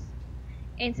AIDS.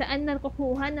 And saan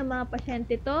nakukuha ng mga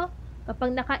pasyente to?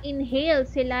 Kapag naka-inhale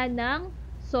sila ng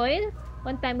soil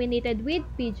contaminated with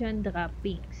pigeon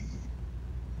droppings.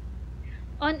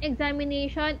 On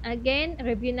examination, again,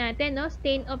 review natin, no?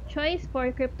 Stain of choice for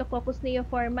Cryptococcus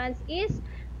neoformans is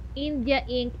India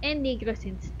ink and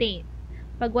nigrosin stain.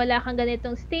 Pag wala kang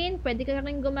ganitong stain, pwede ka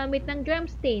rin gumamit ng gram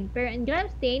stain. Pero in gram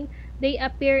stain, they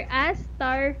appear as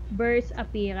starburst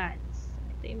appearance.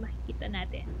 Ito yung makikita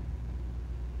natin.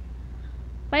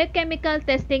 Biochemical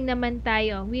testing naman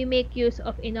tayo. We make use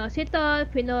of inositol,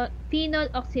 phenol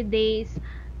oxidase,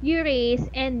 urease,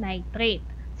 and nitrate.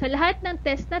 Sa lahat ng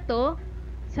test na to,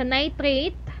 sa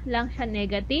nitrate lang siya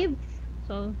negative.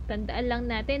 So, tandaan lang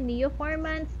natin,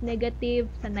 neoformans, negative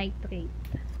sa nitrate.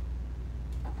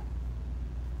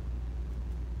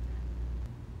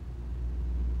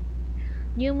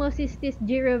 Pneumocystis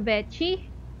jirovecii,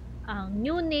 ang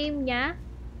new name niya,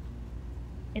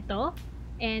 ito,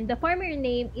 and the former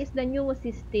name is the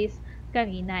Pneumocystis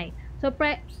carinii. So,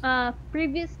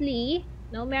 previously,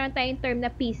 no, meron tayong term na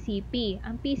PCP.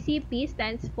 Ang PCP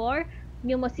stands for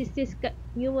Pneumocystis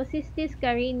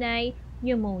carinii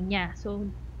pneumonia.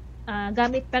 So,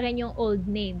 gamit pa rin yung old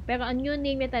name. Pero ang new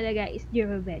name niya talaga is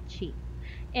jirovecii.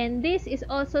 And this is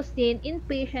also seen in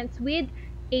patients with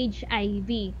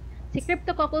HIV. Si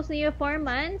Cryptococcus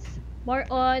neoformans, more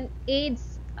on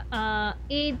AIDS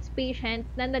patient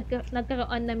na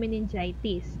nagkaroon ng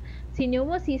meningitis. Si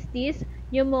Pneumocystis,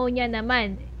 pneumonia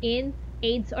naman in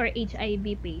AIDS or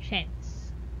HIV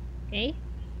patients. Okay?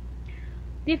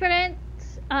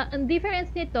 Ang difference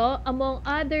nito among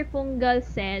other fungal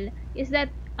cell is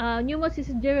that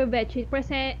Pneumocystis jirovecii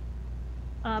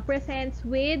presents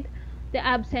with the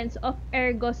absence of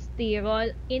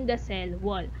ergosterol in the cell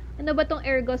wall. Ano ba tong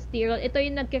ergosterol? Ito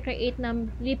yung nagkakreate ng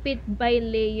lipid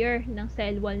bilayer ng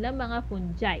cell wall ng mga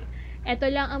fungi. Ito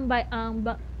lang ang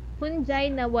fungi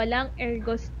na walang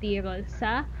ergosterol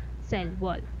sa cell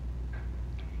wall.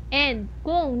 And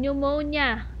kung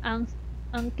pneumonia ang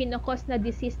kinokos na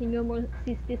disease ni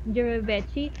Pneumocystis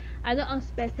jirovecii, ano ang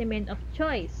specimen of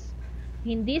choice?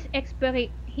 Hindi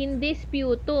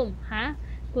sputum, ha?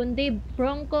 Kundi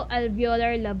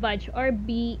bronchoalveolar lavage or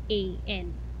BAL.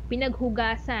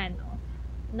 Pinaghugasan, no?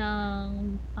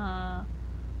 Ng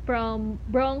from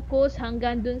bronchus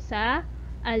hanggang dun sa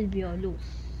alveolus.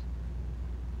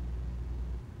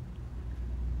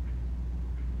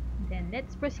 Then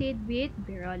let's proceed with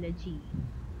virology.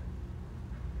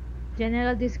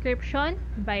 General description: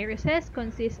 viruses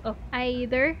consist of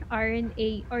either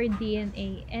RNA or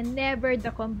DNA and never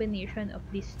the combination of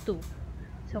these two.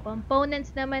 So,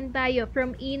 components naman tayo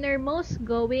from innermost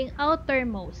going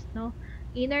outermost, no?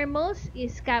 Innermost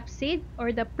is capsid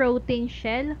or the protein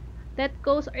shell that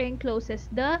goes or encloses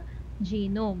the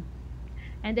genome.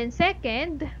 And then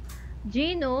second,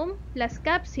 genome plus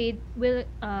capsid will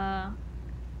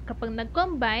kapag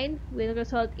nag-combine will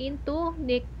result into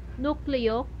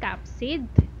nucleocapsid.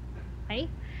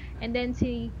 Okay? And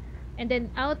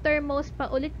then outermost pa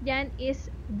ulit diyan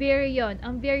is virion.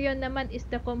 Ang virion naman is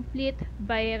the complete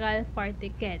viral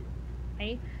particle.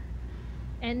 Okay?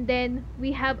 And then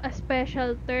we have a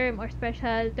special term or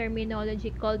special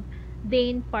terminology called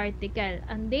Dane particle.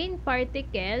 Ang Dane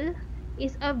particle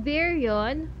is a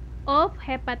virion of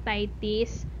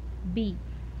hepatitis B.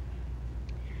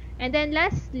 And then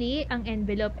lastly, ang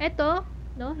envelope. Ito,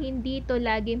 no, hindi to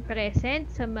laging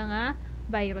present sa mga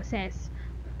viruses.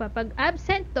 Kapag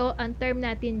absent to, ang term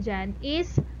natin dyan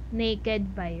is naked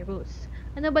virus.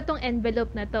 Ano ba tong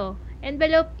envelope na to?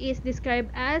 Envelope is described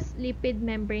as lipid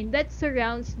membrane that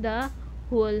surrounds the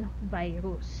whole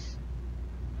virus.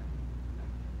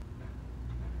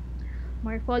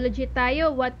 Morphology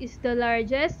tayo. What is the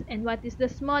largest and what is the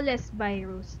smallest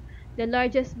virus? The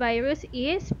largest virus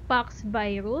is pox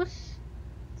virus.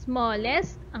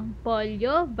 Smallest, ang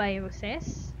polio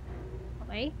viruses.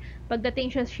 Okay?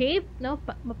 Pagdating sa shape, no,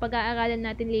 mapag-aaralan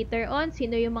natin later on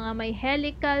sino yung mga may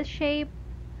helical shape,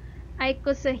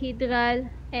 icosahedral,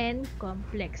 and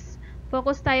complex.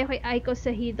 Focus tayo kay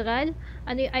icosahedral.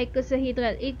 Ano yung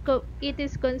icosahedral? It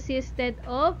is consisted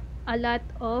of a lot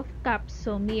of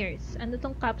capsomeres. Ano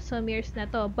tong capsomeres na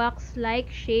to? Box-like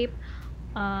shape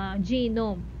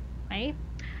genome. Okay?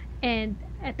 And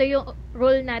ito yung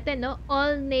rule natin, no?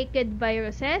 All naked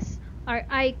viruses are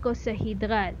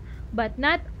icosahedral, but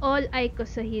not all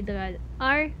icosahedral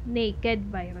are naked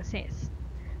viruses.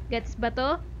 Gets ba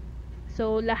to?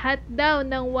 So, lahat daw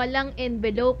ng walang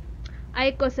envelope,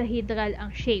 icosahedral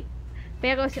ang shape.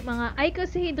 Pero sa mga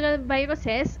icosahedral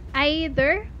viruses,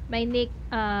 either may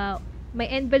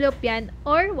envelope yan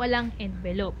or walang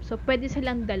envelope. So, pwede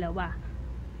silang dalawa.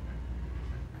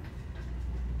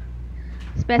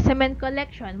 Specimen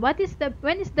collection. When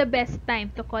is the best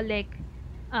time to collect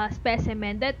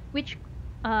specimen that which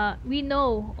we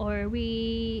know or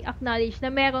we acknowledge na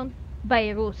merong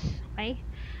virus? Okay?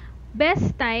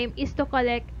 Best time is to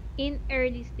collect in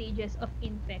early stages of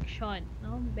infection,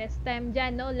 no? Best time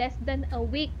diyan, no, less than a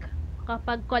week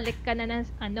kapag collect ka na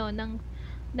ng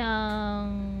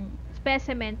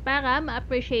specimen para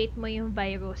ma-appreciate mo yung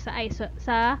virus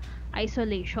sa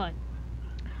isolation.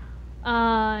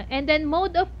 And then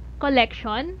mode of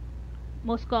collection,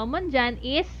 most common diyan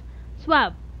is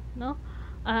swab, no?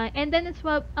 And then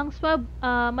ang swab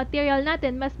material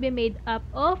natin must be made up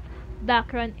of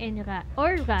dacron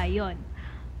or rayon.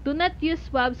 Do not use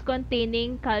swabs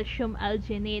containing calcium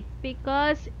alginate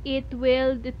because it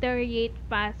will deteriorate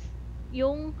fast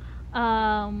yung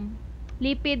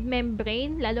lipid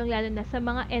membrane, lalong-lalo na sa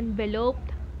mga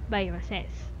enveloped viruses.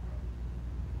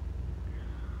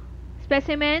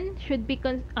 Specimen should be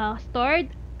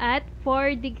stored at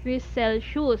 4 degrees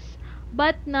Celsius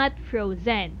but not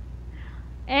frozen.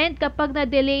 And kapag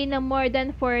na-delay na more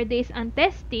than 4 days ang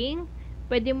testing,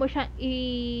 pwede mo siyang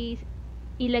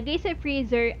ilagay sa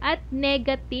freezer at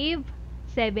negative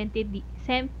 70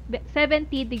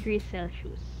 degrees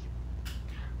Celsius.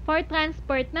 For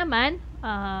transport naman,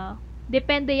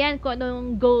 depende yan kung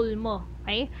anong goal mo.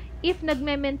 Okay? If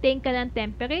nagme-maintain ka ng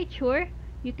temperature,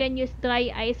 you can use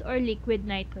dry ice or liquid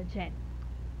nitrogen.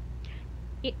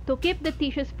 To keep the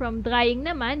tissues from drying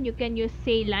naman, you can use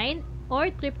saline or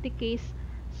trypticase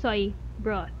soy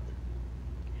broth.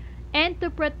 And to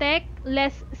protect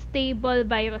less stable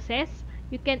viruses,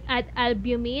 you can add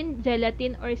albumin,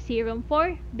 gelatin, or serum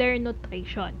for their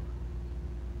nutrition.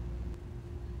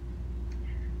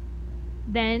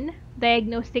 Then,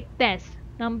 diagnostic test.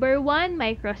 Number 1,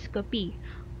 microscopy.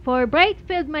 For bright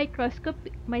field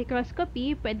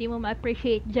microscopy, pwede mo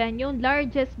ma-appreciate dyan yung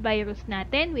largest virus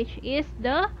natin, which is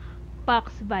the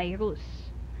pox virus.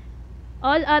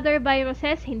 All other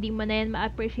viruses, hindi mo na yan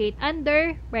ma-appreciate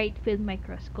under bright field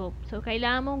microscope. So,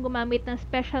 kailangan mong gumamit ng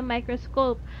special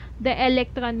microscope, the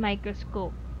electron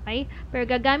microscope. Okay? Pero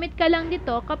gagamit ka lang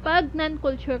dito kapag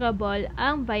non-culturable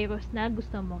ang virus na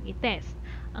gusto mong i-test.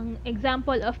 Ang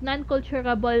example of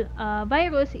non-culturable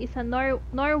virus is a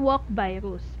Norwalk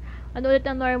virus. Ano ulit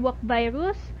ang Norwalk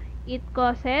virus? It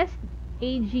causes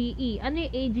AGE. Ano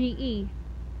yung AGE?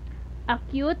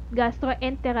 Acute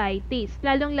gastroenteritis.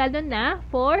 Lalong-lalo na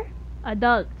for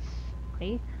adults.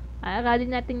 Okay?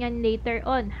 Aralin natin yan later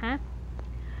on, ha?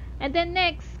 And then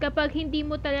next, kapag hindi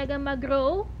mo talaga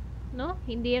mag-grow, no?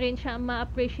 Hindi rin siya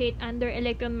ma-appreciate under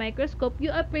electron microscope,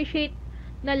 you appreciate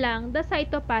na lang the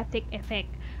cytopathic effect.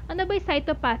 Ano ba yung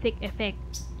cytopathic effect?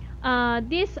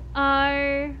 These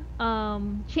are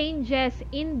changes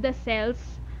in the cells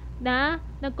na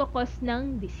nagkakos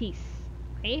ng disease.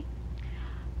 Okay?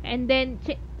 And then,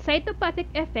 cytopathic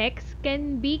effects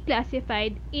can be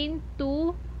classified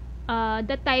into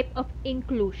the type of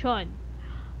inclusion.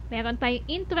 Meron tayong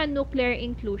intranuclear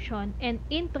inclusion and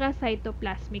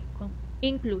intracytoplasmic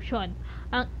inclusion.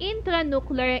 Ang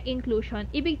intranuclear inclusion,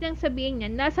 ibig nang sabihin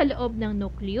niyan, nasa loob ng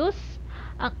nucleus.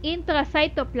 Ang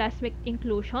intracytoplasmic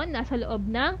inclusion, nasa loob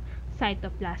ng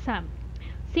cytoplasm.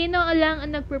 Sino lang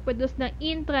ang nagproproduce ng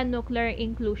intranuclear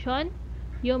inclusion?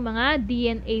 Yung mga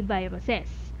DNA viruses.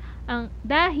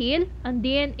 Dahil ang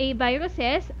DNA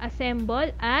viruses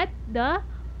assemble at the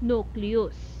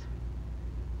nucleus.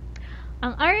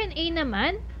 Ang RNA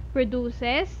naman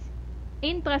produces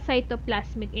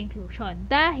intracytoplasmic inclusion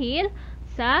dahil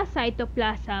sa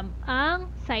cytoplasm ang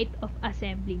site of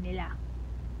assembly nila.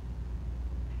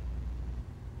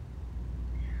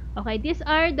 Okay, these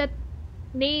are the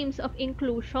names of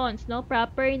inclusions, no?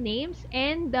 Proper names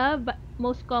and the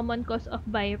most common cause of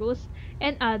virus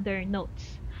and other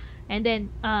notes. And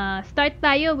then, start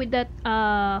tayo with the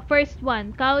first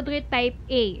one, Cowdrey type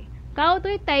A.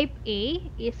 Cowdrey type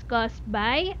A is caused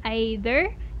by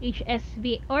either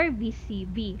HSV or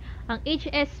VCV. Ang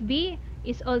HSV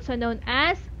is also known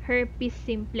as herpes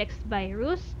simplex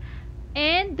virus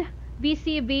and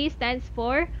VCV stands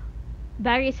for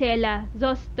varicella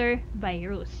zoster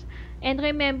virus. And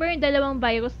remember, yung dalawang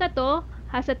virus na to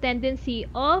has a tendency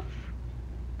of,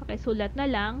 pakisulat na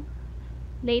lang,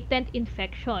 latent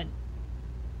infection.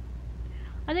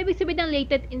 Ano ibig sabihin ng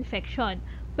latent infection?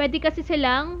 Pwede kasi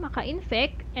silang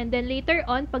maka-infect and then later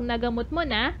on, pag nagamot mo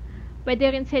na,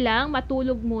 pwede rin silang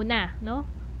matulog muna, no?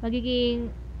 Magiging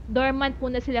dormant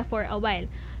muna sila for a while.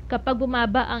 Kapag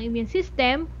bumaba ang immune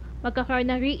system,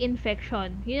 magkakaroon ng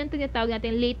reinfection. Yun ang tinatawag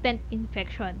natin latent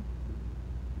infection.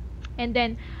 And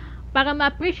then, para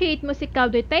ma-appreciate mo si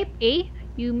Cowder type A,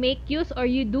 you make use or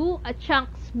you do a chunk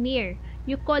smear.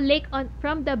 You collect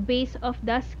from the base of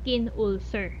the skin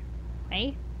ulcer.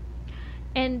 Okay?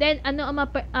 And then, ano ang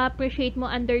ma-appreciate mo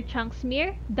under chunk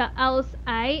smear? The owl's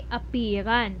eye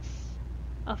appearance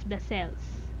of the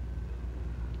cells.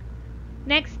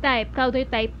 Next type, Cowder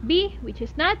type B, which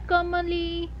is not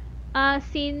commonly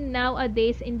seen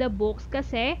nowadays in the books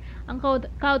kasi ang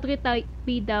Cowder type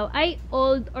B daw ay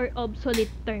old or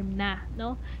obsolete term na,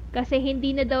 no? Kasi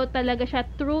hindi na daw talaga siya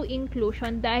true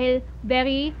inclusion dahil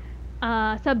very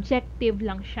subjective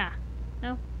lang siya,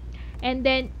 no? And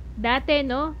then dati,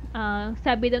 no,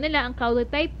 sabi daw nila ang Cowder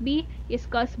type B is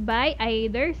caused by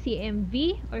either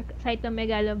CMV or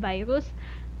cytomegalovirus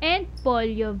and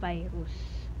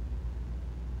poliovirus.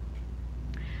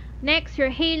 Next, your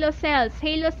halo cells.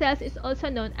 Halo cells is also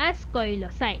known as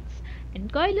coilocytes. And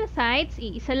coilocytes,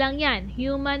 iisa lang yan,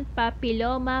 human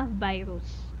papilloma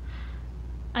virus.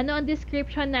 Ano ang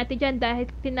description natin dyan? Dahil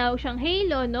tinawag siyang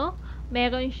halo, no?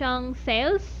 Meron siyang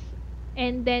cells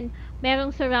and then merong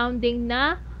surrounding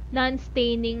na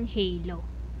non-staining halo.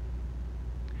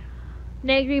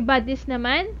 Negri bodies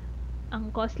naman,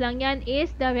 ang cause lang yan is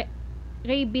the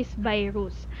rabies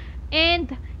virus.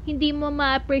 And hindi mo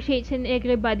ma-appreciate si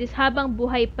negri bodies habang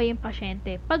buhay pa yung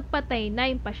pasyente. Pagpatay na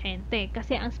yung pasyente.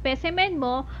 Kasi ang specimen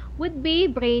mo would be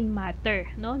brain matter,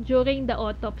 no? During the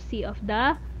autopsy of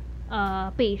the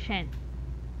patient.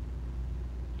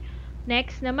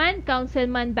 Next naman,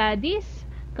 Councilman bodies.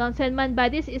 Councilman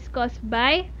bodies is caused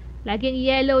by, laging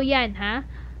yellow yan, ha?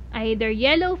 Either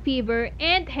yellow fever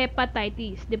and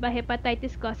hepatitis. Diba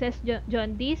hepatitis causes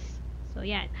jaundice? So,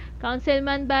 yan.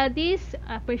 Councilman bodies,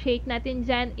 appreciate natin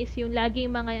dyan is yung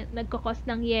laging mga nagkakos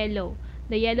ng yellow.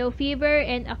 The yellow fever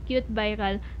and acute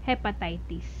viral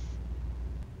hepatitis.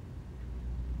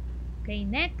 Okay,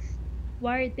 next.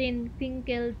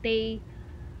 Warthin-Finkeltay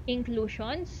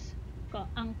inclusions.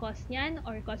 Ang cause niyan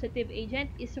or causative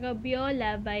agent is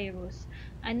rubiola virus.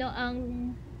 Ano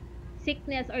ang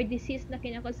sickness or disease na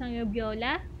kinakos ng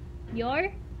rubiola?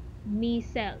 Your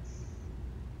measles.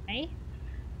 Okay?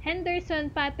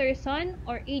 Henderson-Patterson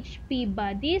or HP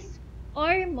bodies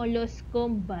or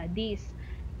molluscum bodies.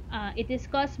 It is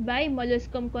caused by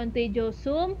molluscum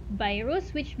contagiosum virus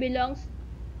which belongs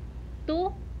to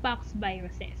pox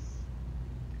viruses.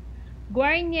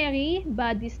 Guarnieri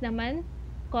bodies naman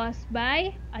caused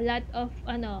by a lot of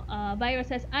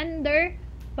viruses under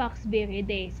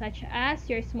poxviridae such as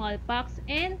your smallpox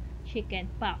and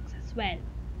chickenpox as well.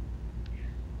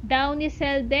 Downy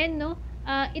cell din, no?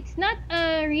 It's not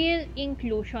a real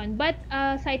inclusion but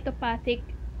a cytopathic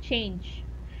change.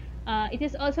 It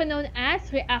is also known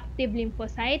as reactive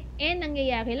lymphocyte and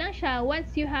nangyayari lang siya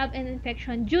once you have an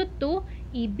infection due to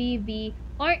EBV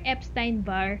or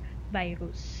Epstein-Barr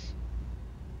virus.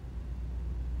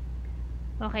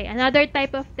 Okay, another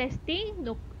type of testing,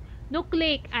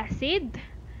 nucleic acid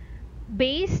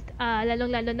based,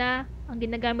 lalong-lalo na ang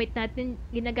ginagamit natin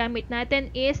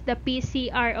is the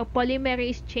PCR o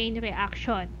polymerase chain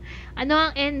reaction. Ano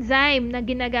ang enzyme na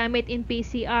ginagamit in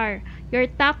PCR? Your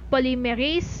Taq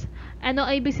polymerase. Ano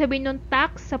ay ibig sabihin ng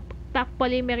Taq sa Taq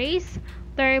polymerase?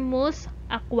 Thermus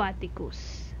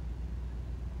aquaticus.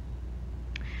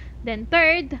 Then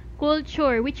third,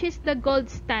 culture, which is the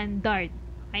gold standard.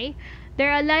 Okay?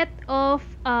 There are a lot of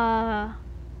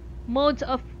modes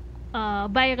of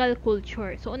viral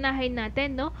culture. So, unahin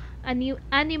natin, no?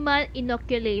 Animal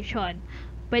inoculation.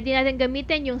 Pwede natin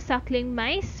gamitin yung suckling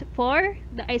mice for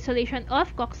the isolation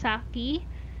of Coxsackie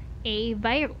A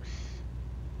virus.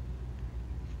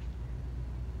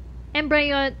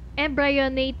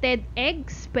 Embryonated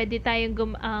eggs, pwede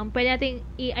nating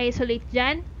i-isolate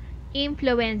dyan,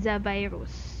 influenza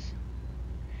virus.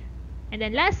 And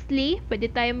then lastly,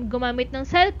 pwede tayong gumamit ng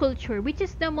cell culture, which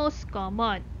is the most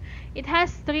common. It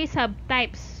has 3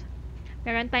 subtypes.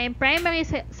 Meron tayong primary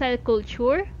cell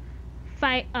culture,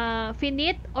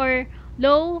 finite or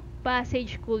low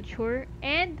passage culture,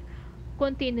 and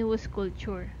continuous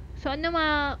culture. So,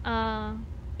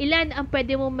 ilan ang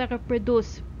pwede mo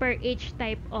ma-reproduce per each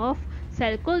type of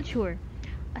cell culture?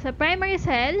 Sa primary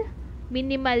cell,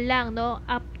 minimal lang, no?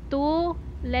 Up to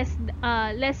less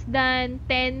than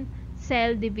 10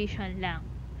 cell division lang.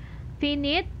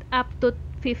 Finite, up to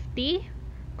 50.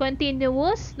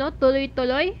 Continuous, no,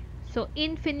 tuloy-tuloy. So,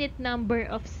 infinite number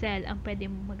of cell ang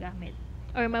pwede mo magamit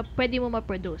or pwede mo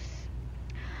ma-produce.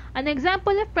 An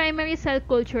example of primary cell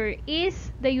culture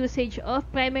is the usage of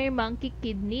primary monkey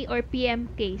kidney or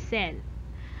PMK cell.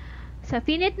 Sa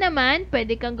finite naman,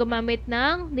 pwede kang gumamit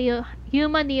ng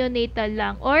human neonatal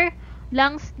lung or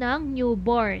lungs ng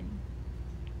newborn.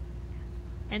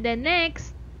 And then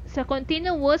next, sa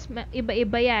continuous,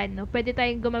 iba-iba yan. No? Pwede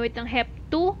tayong gumamit ng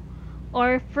HEP2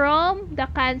 or from the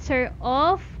cancer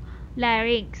of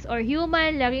larynx or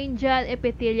human laryngeal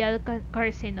epithelial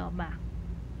carcinoma.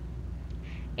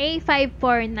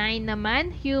 A549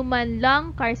 naman, human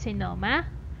lung carcinoma.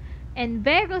 And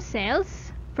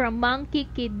verocells from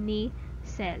monkey kidney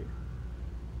cell.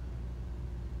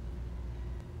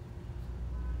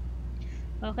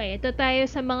 Okay, ito tayo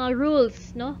sa mga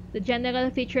rules, no? The general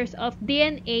features of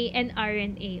DNA and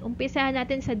RNA. Umpisahan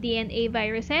natin sa DNA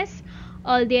viruses.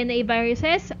 All DNA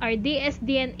viruses are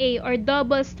dsDNA or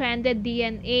double-stranded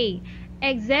DNA,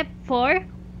 except for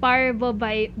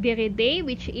Parvoviridae,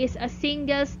 which is a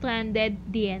single-stranded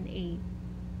DNA.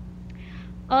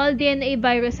 All DNA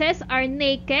viruses are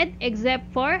naked except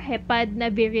for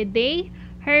Hepadnaviridae,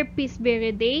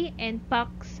 Herpesviridae, and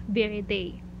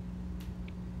Poxviridae.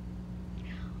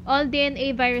 All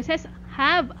DNA viruses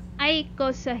have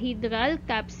icosahedral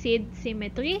capsid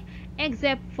symmetry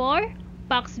except for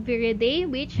Poxviridae,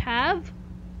 which have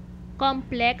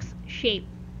complex shape.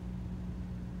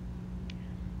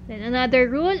 Then another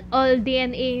rule, all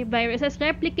DNA viruses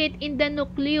replicate in the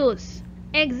nucleus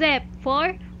except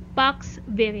for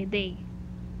Poxviridae.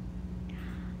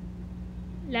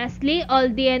 Lastly, all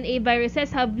DNA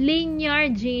viruses have linear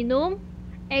genome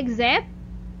except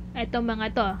itong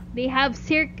mga to. They have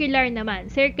circular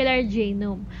naman, circular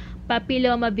genome.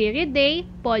 Papillomaviridae,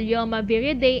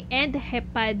 Poliomaviridae, and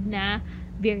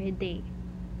Hepadnaviridae.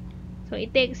 So,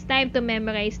 it takes time to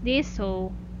memorize this.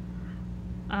 So,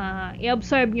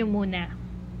 i-absorb nyo muna.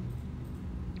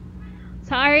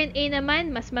 Sa RNA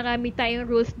naman, mas marami tayong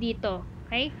rules dito.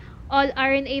 Okay? All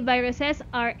RNA viruses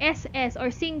are SS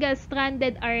or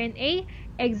single-stranded RNA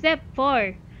except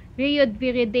for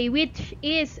Rhiodviridae, which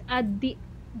is a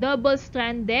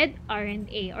double-stranded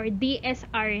RNA or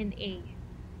dsRNA.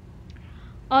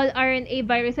 All RNA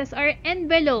viruses are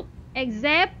enveloped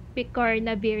except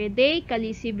Picornaviridae,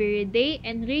 Caliciviridae,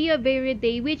 and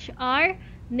Rhioviridae, which are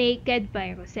naked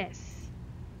viruses.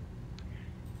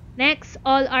 Next,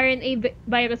 all RNA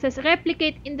viruses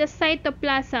replicate in the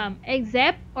cytoplasm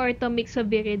except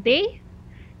Orthomyxoviridae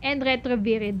and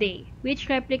Retroviridae, which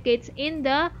replicates in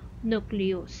the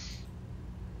nucleus.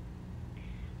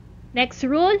 Next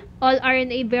rule, all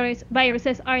RNA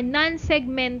viruses are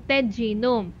non-segmented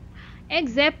genome,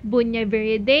 except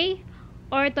Bunyaviridae,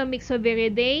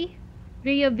 Orthomyxoviridae,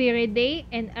 Rhioviridae,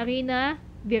 and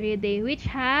Arinaviridae, which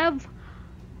have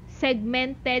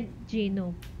segmented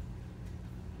genome.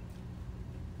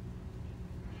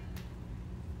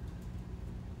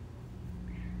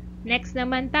 Next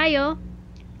naman tayo,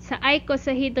 sa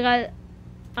icosahedral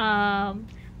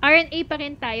RNA pa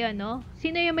rin tayo, no?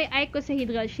 Sino yung may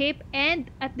icosahedral shape and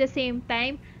at the same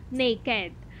time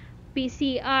naked?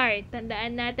 PCR,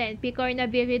 tandaan natin,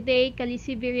 Picornaviridae,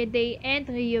 Caliciviridae, and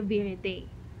Rhioviridae.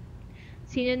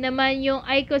 Sino naman yung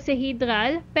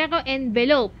icosahedral pero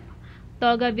envelope?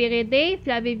 Togaviridae,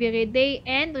 Flaviviridae,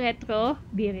 and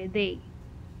Retroviridae.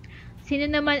 Sino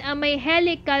naman ang may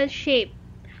helical shape?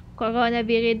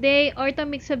 Coronaviridae,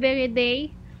 Orthomyxoviridae,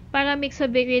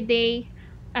 Paramyxoviridae,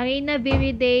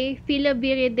 Arinaviridae,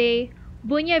 Filoviridae,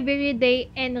 Bunyaviridae,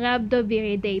 and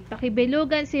Rhabdoviridae.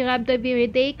 Pakibilugan si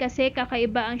Rhabdoviridae kasi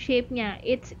kakaiba ang shape niya.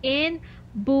 It's in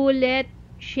bullet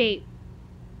shape.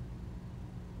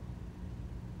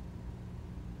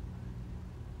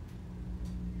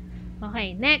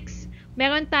 Okay, next.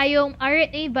 Meron tayong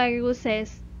RNA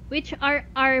viruses which are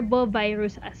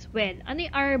arbovirus as well. Ano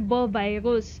yung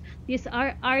arbovirus? These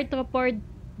are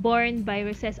arthropod-borne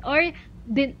viruses or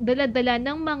dala-dala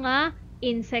ng mga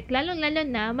insect, lalong-lalo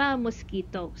na mga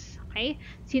mosquitoes. Okay?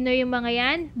 Sino yung mga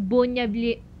yan?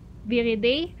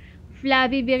 Bunyaviridae,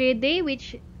 Flaviviridae,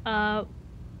 which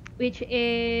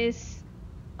is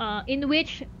in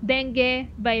which dengue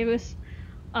virus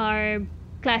are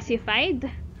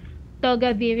classified,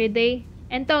 Togaviridae,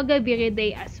 and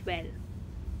Togaviridae as well.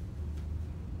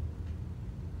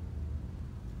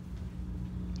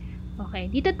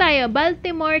 Okay, dito tayo,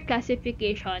 Baltimore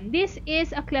classification. This is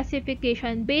a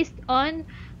classification based on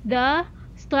the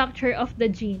structure of the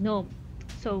genome.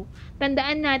 So,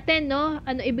 tandaan natin, no,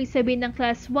 ano ibig sabihin ng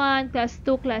class 1, class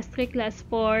 2, class 3, class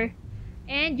 4,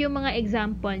 and yung mga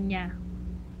example niya.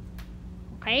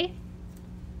 Okay?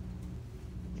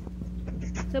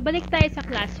 So, balik tayo sa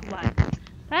class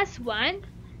 1. Class 1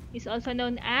 is also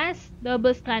known as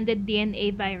double-stranded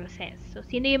DNA viruses. So,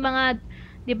 sino yung mga,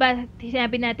 di ba,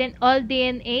 sinabi natin, all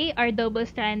DNA are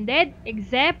double-stranded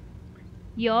except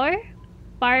your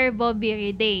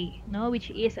Parvoviridae, no,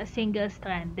 which is a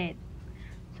single-stranded.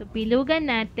 So,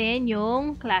 pilugan natin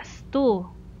yung class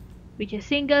 2, which is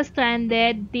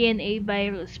single-stranded DNA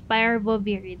virus,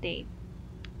 Parvoviridae.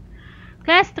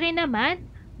 Class 3 naman,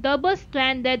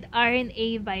 double-stranded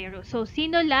RNA virus. So,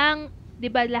 sino lang, di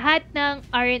ba, lahat ng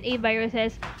RNA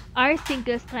viruses are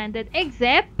single-stranded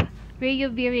except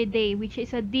Reuviridae, which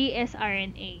is a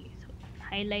dsRNA. So,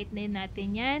 highlight na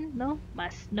natin yan, no?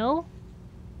 Must know.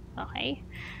 Okay?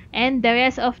 And the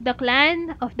rest of the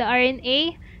clan of the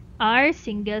RNA are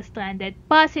single-stranded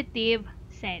positive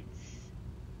sense.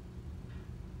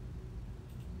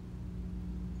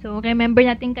 So, remember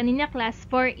natin kanina, class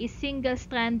 4 is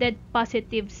single-stranded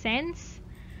positive sense.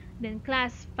 Then,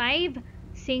 class 5,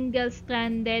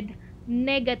 single-stranded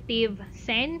negative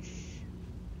sense.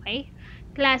 Okay?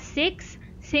 Class 6,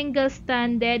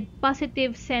 single-stranded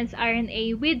positive sense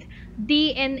RNA with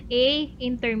DNA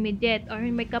intermediate or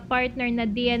may kapartner na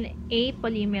DNA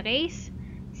polymerase,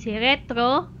 si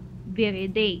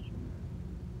Retroviridae.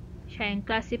 Siya yung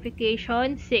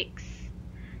classification 6.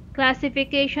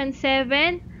 Classification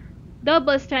 7,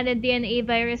 double-stranded DNA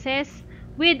viruses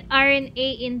with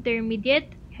RNA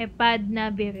intermediate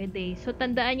Hepadnaviridae. So,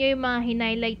 tandaan nyo yung mga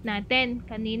hinighlight natin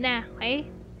kanina. Okay?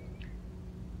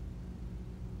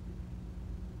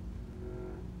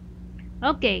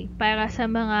 Okay. Para sa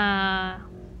mga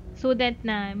student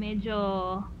na medyo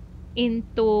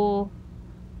into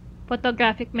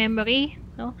photographic memory,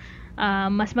 no?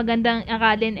 Mas magandang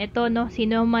aralin ito, no?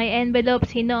 Sino may envelope,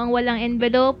 sino ang walang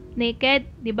envelope, naked,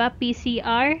 'di ba?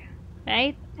 PCR,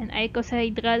 right? And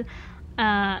icosahedral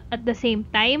at the same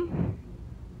time.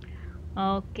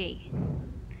 Okay.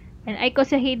 An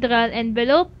icosahedral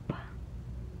envelope.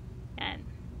 Yan.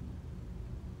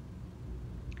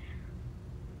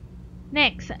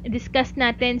 Next, discuss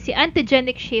natin si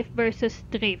antigenic shift versus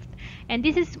drift. And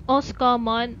this is most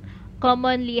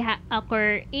commonly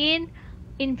occur in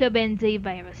influenza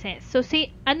viruses. So,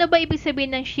 ano ba ibig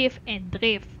sabihin ng shift and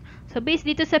drift? So, based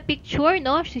dito sa picture,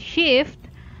 no, si shift,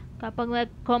 kapag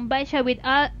nag-combine siya with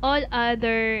all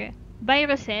other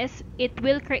viruses, it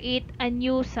will create a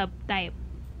new subtype.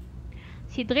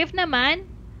 Si drift naman,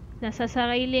 nasa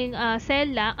sariling cell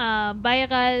lang,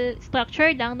 viral structure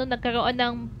lang, no, nagkaroon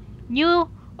ng new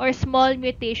or small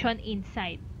mutation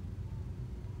inside,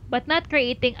 but not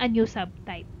creating a new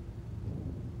subtype.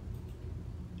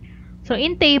 So,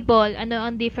 in table, ano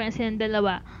ang difference ng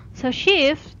dalawa? So,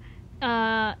 shift,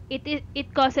 it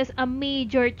causes a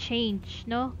major change,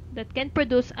 no? That can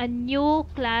produce a new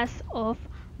class of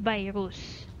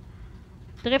virus.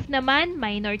 Drift naman,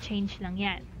 minor change lang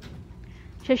yan.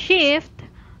 So, shift,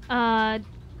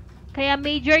 kaya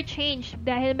major change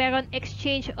dahil meron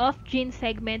exchange of gene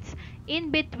segments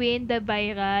in between the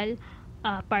viral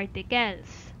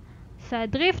particles. Sa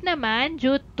drift naman,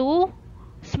 due to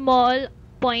small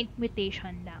point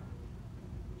mutation lang.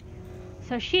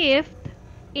 Sa shift,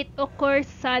 it occurs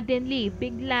suddenly,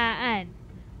 biglaan.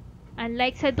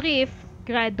 Unlike sa drift,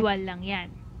 gradual lang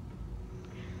yan.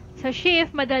 Sa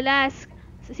shift, madalas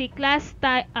si class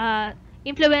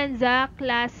influenza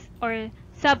class or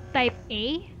subtype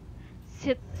A.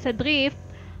 Sa drift,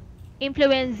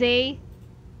 influenza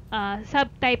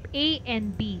subtype A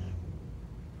and B.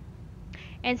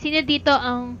 And sino dito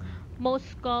ang most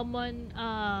common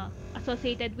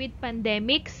associated with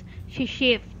pandemics? Si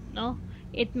shift, no?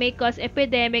 It may cause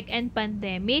epidemic and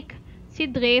pandemic. Si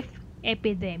drift,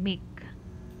 epidemic.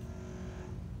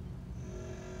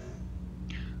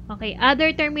 Okay,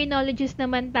 other terminologies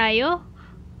naman tayo.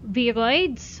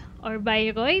 Viroids or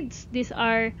viroids. These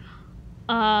are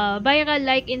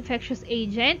viral-like infectious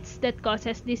agents that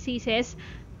causes diseases,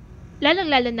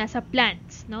 lalong-lalo na sa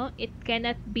plants, no? It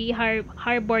cannot be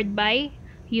harbored by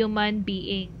human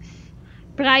beings.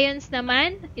 Prions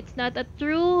naman, it's not a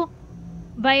true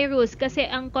virus kasi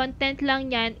ang content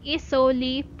lang niyan is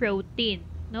solely protein,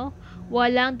 no?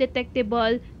 Walang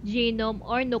detectable genome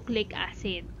or nucleic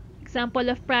acid. Example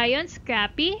of prions,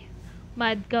 Scrappy,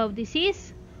 mad cow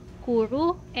disease,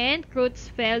 Kuru, and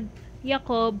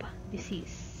Creutzfeldt-Jakob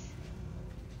disease.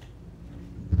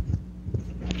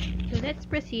 So let's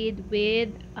proceed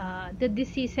with the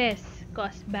diseases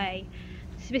caused by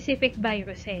specific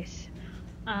viruses.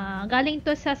 Galing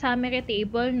to sa summary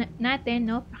table natin,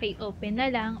 no? Paki-open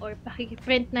na lang or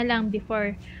paki-print na lang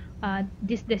before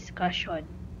this discussion.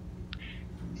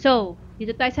 So,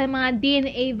 dito tayo sa mga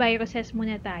DNA viruses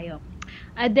muna tayo.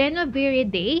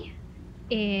 Adenoviridae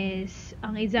is,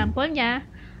 ang example niya,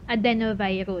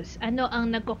 adenovirus. Ano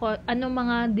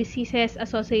mga diseases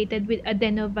associated with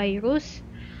adenovirus?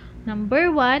 Number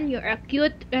 1, your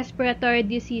acute respiratory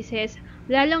diseases,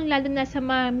 lalong-lalo na sa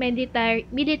mga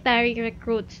military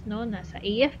recruits, no? Nasa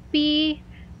AFP,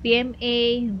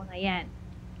 PMA, mga yan.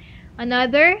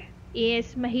 Another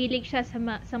is mahilig siya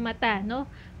sa mata, no?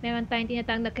 Meron tayong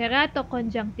tinatawag na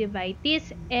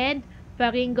keratoconjunctivitis and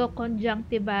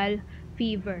pharyngoconjunctival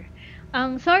fever.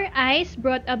 Ang sore eyes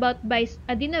brought about by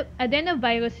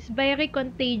adenovirus is very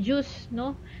contagious,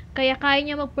 no? Kaya kaya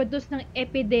niya mag-produce ng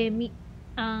epidemics,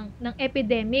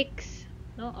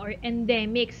 no, or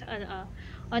endemics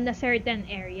on a certain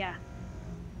area.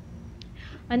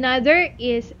 Another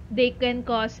is they can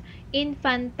cause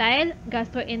infantile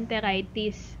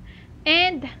gastroenteritis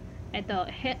and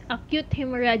acute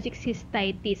hemorrhagic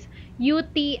cystitis,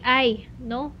 UTI,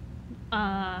 no?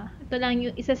 Ito lang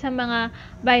yung isa sa mga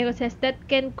viruses that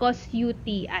can cause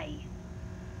UTI.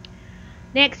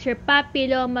 Next, your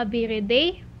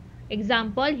papillomaviridae.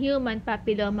 Example, human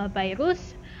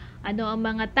papillomavirus. Ano ang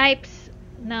mga types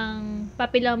ng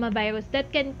papillomavirus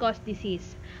that can cause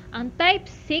disease? Ang type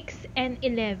 6 and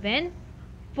 11,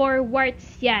 for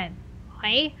warts yan.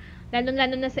 Okay?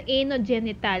 Lalo-lalo na sa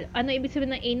anogenital. Ano ibig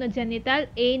sabihin ng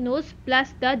anogenital? Anus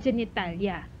plus the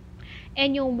genitalia.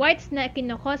 And yung warts na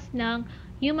kinakos ng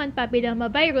human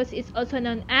papillomavirus is also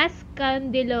known as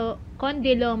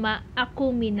condyloma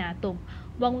acuminatum.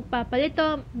 Huwag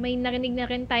magpapalito, may narinig na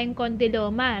rin tayong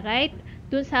condyloma, right?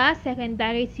 Dun sa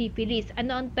secondary syphilis.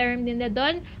 Ano ang term nila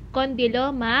doon?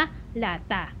 Condyloma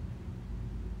lata.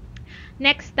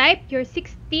 Next type, your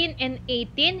 16 and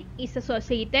 18 is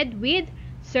associated with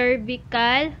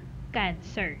cervical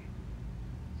cancer.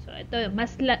 So, ito,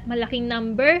 mas malaking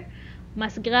number,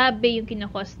 mas grabe yung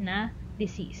kinakos na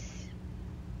disease.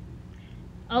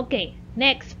 Okay,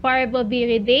 next,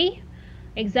 parvoviridae.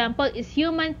 Example is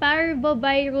human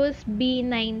parvovirus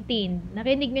B19.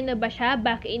 Narinig nyo na ba siya?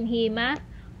 Back in Hema?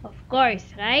 Of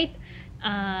course, right?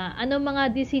 Ano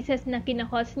mga diseases na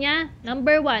kinakos niya?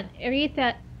 Number 1,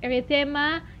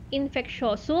 erythema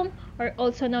infectiosum, or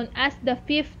also known as the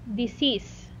fifth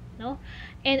disease. No?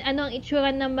 And anong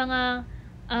itsura ng mga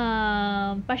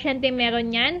pasyente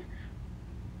meron yan?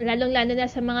 Lalong-lalo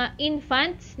na sa mga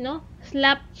infants, no?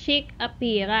 Slap cheek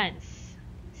appearance.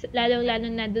 Lalong-lalo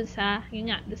na dun sa,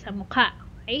 dun sa mukha.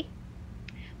 Okay?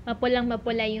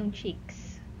 Mapulang-mapula yung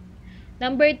cheeks.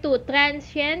 Number 2,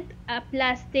 transient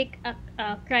aplastic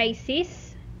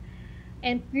crisis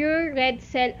and pure red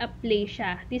cell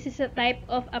aplasia. This is a type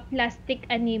of aplastic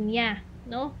anemia,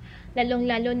 no?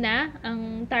 Lalong-lalo na,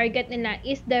 ang target nila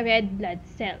is the red blood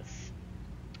cells.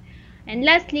 And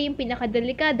lastly, yung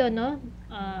pinakadelikado, no?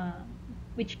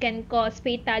 Which can cause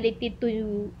fatality to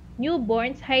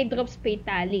newborns, hydrops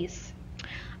fetalis.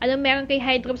 Alam, meron kay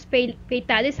hydrops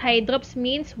fetalis. Hydrops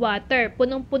means water.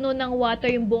 Punong-puno ng water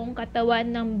yung buong katawan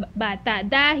ng bata.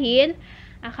 Dahil,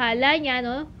 akala niya,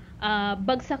 no,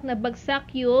 bagsak na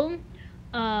bagsak yung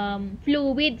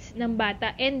fluids ng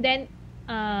bata. And then,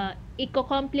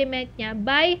 i-complement niya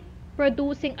by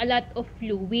producing a lot of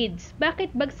fluids.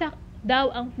 Bakit bagsak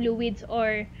daw ang fluids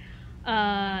or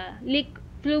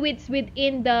fluids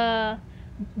within the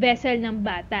vessel ng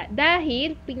bata?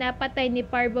 Dahil pinapatay ni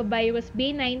parvovirus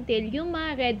B19 yung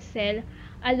mga red cell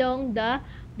along the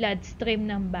bloodstream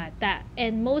ng bata.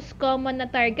 And most common na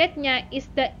target niya is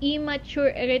the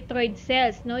immature erythroid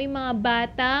cells, no? Yung mga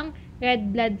batang red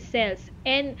blood cells.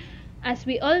 And as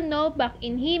we all know, back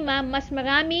in Hema, mas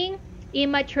maraming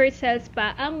immature cells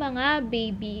pa ang mga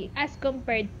baby as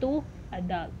compared to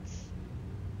adults.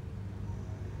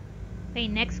 Okay,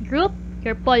 next group,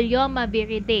 your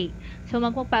Polyomaviridae. So,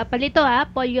 magpapalito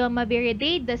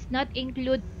Polyomaviridae does not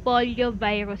include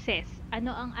polioviruses.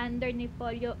 Ano ang under ni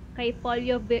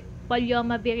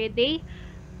Polyomaviridae?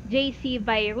 JC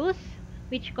virus,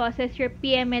 which causes your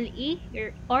PMLE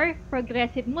or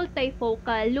progressive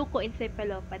multifocal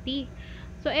leukoencephalopathy.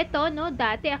 So, ito, no,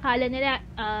 dati akala nila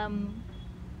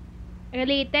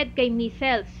related kay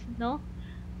measles, no?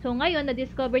 So, ngayon,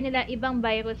 na-discover nila ibang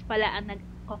virus pala ang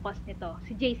nagkakos nito.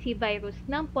 Si JC virus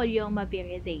ng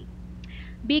Polyomaviridae.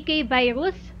 BK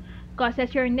virus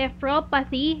causes your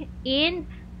nephropathy in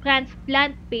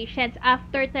transplant patients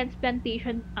after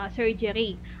transplantation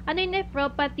surgery. Ano yung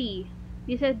nephropathy?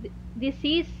 This is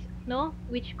disease, no,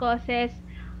 which causes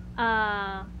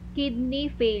kidney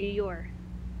failure.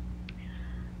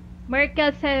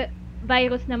 Merkel cell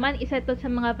virus naman, isa to sa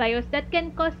mga virus that can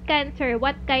cause cancer.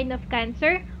 What kind of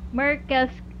cancer? Merkel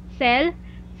cell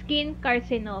skin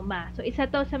carcinoma. So, isa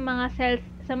to sa mga cells,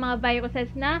 sa mga viruses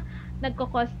na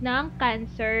nagkakos ng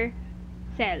cancer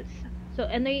cells. So,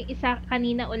 ano yung isa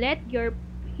kanina ulit? Your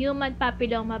human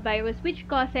papillomavirus, which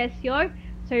causes your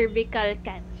cervical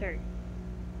cancer.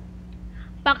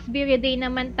 Paxviridae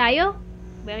naman tayo.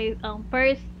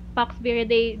 First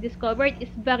Paxviridae discovered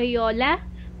is variola,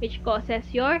 which causes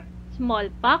your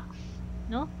smallpox,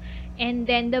 no? And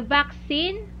then the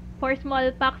vaccine for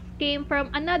smallpox came from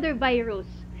another virus,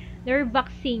 their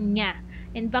vaccinia.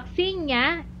 And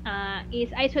vaccinia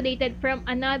is isolated from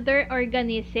another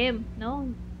organism, no?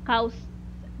 Cows,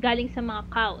 galing sa mga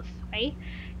cows, okay?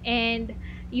 And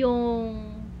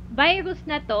yung virus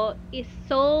na to is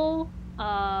so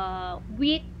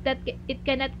weak that it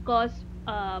cannot cause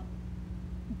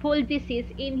full disease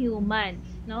in humans,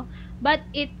 no? But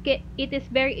it is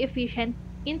very efficient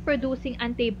in producing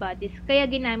antibodies, kaya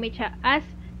ginamit siya as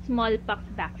smallpox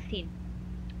vaccine.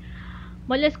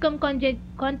 Molluscum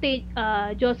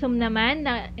contagiosum naman,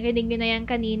 na rinig nyo na yan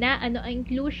kanina. Ano ang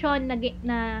inclusion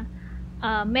na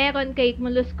meron kay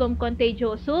Molluscum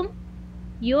contagiosum?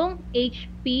 Yung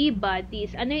HP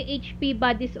bodies. Ano yung HP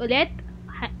bodies ulit?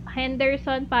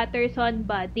 Henderson-Patterson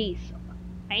bodies.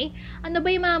 Okay? Ano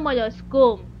ba yung mga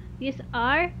molluscum? These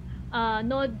are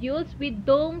nodules with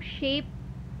dome shape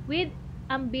with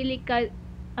umbilicated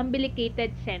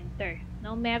center.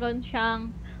 No? Meron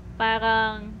siyang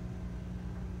parang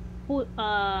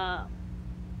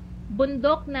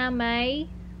bundok na may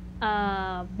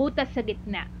butas sa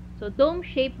gitna. So, dome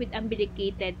shape with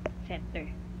umbilicated center.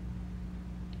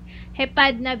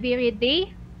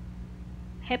 Hepadnaviridae,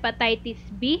 hepatitis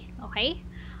B, okay?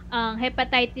 Ang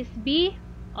hepatitis B,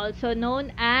 also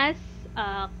known as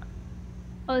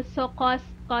also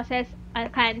causes a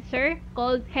cancer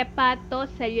called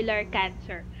hepatocellular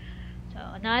cancer. So,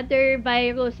 another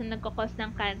virus na nagkakos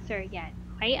ng cancer yan.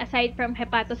 Okay? Aside from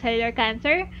hepatocellular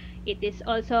cancer, it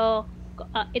also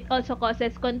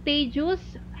causes contagious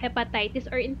hepatitis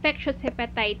or infectious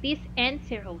hepatitis and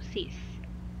cirrhosis.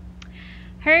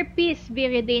 Herpes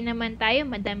viridae naman tayo,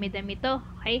 madami-dami to.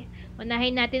 Okay?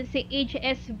 Unahin natin si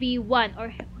HSV1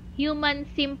 or Human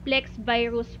Simplex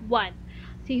Virus 1.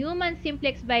 Si Human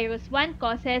Simplex Virus 1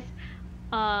 causes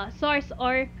sores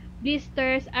or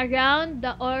blisters around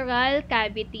the oral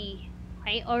cavity,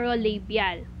 okay?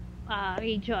 Orolabial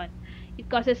region. It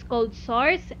causes cold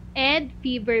sores and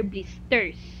fever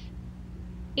blisters.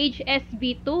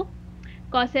 HSV2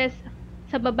 causes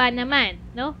sa baba naman,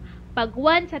 no? Pag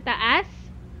 1 sa taas,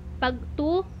 pag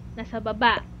 2 nasa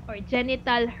baba, or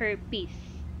genital herpes.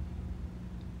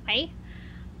 Okay?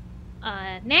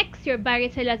 Next, your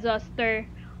varicella zoster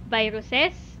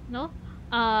viruses, no?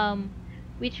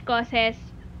 Which causes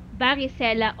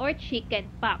varicella or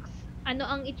chickenpox. Ano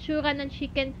ang itsura ng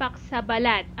chickenpox sa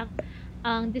balat?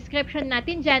 Ang description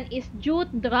natin dyan is dew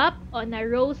drop on a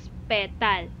rose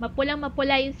petal.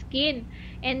 Mapulang-mapula yung skin.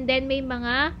 And then may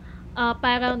mga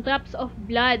parang drops of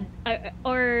blood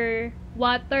or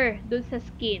water dun sa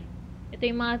skin. Ito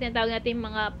yung mga tinatawag natin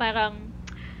mga parang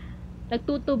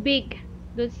nagtutubig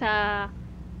dun sa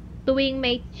tuwing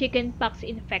may chickenpox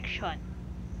infection.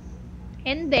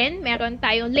 And then, meron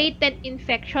tayong latent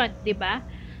infection, di ba?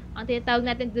 Ang tinatawag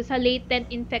natin dun sa latent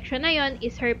infection na yon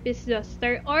is herpes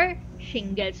zoster or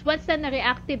shingles. Once na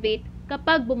na-reactivate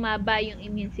kapag bumaba yung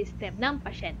immune system ng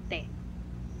pasyente.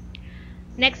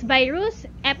 Next virus,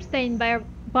 Epstein-Barr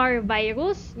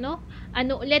virus, no?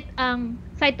 Ano ulit ang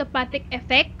cytopathic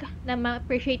effect na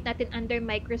ma-appreciate natin under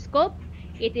microscope?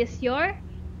 It is your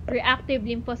reactive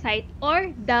lymphocyte or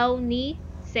Downey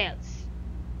cells.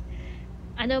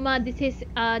 Ano mga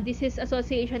disease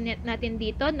association natin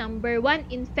dito? Number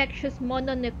 1, infectious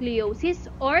mononucleosis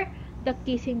or the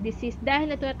kissing disease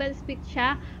dahil natatransmit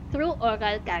siya through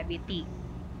oral cavity.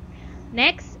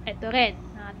 Next, ito rin.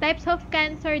 Types of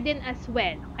cancer din as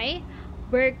well. Okay?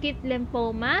 Burkitt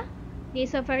lymphoma,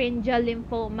 nasopharyngeal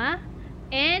lymphoma,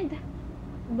 and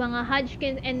mga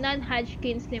Hodgkin's and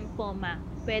non-Hodgkin's lymphoma.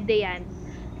 Pwede yan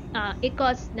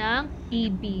i-cause ng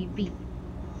EBV.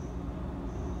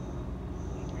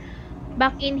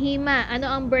 Bachinhema.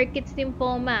 Ano ang Burkitt's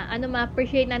lymphoma? Ano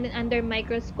ma-appreciate natin under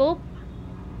microscope?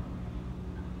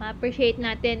 Ma-appreciate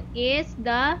natin is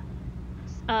the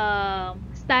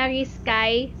starry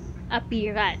sky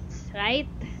appearance, right?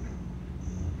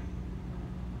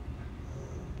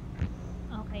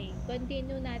 Okay,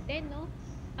 continue natin, no?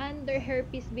 Under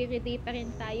herpes viridae pa rin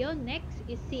tayo. Next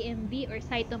is CMV or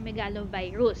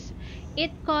cytomegalovirus.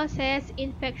 It causes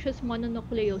infectious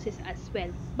mononucleosis as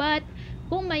well. But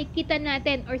kung makikita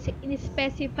natin or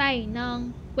in-specify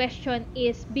ng question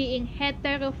is being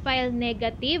heterophile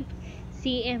negative,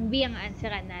 CMV ang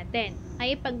answeran natin.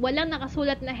 Ay pag walang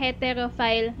nakasulat na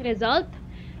heterophile result,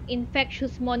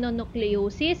 infectious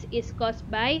mononucleosis is caused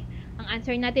by Ang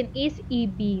answer natin is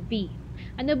EBV.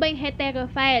 Ano ba yung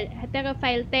heterophile?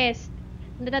 Heterophile test.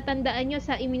 Natatandaan nyo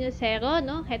sa immunosero,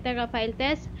 no? Heterophile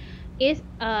test is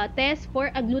a test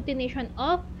for agglutination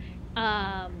of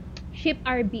ship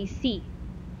RBC.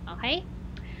 Okay?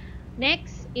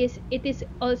 Next is it is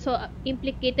also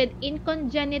implicated in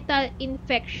congenital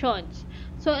infections.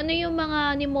 So, ano yung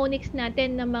mga mnemonics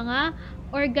natin na mga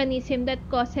organism that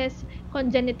causes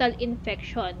congenital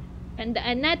infection?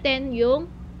 Tandaan natin yung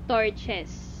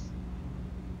torches.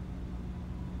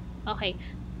 Okay.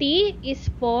 T is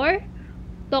for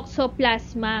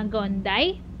Toxoplasma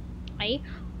gondii. Okay.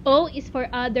 O is for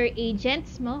other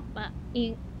agents mo.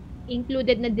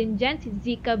 Included na din dyan si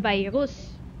Zika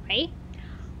virus. Okay.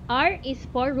 R is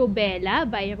for rubella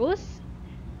virus.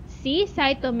 C,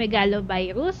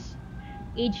 cytomegalovirus.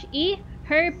 HE,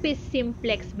 herpes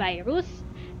simplex virus.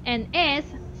 And S,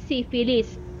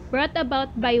 syphilis. Brought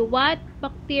about by what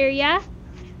bacteria?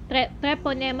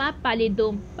 Treponema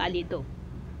pallidum pallidum.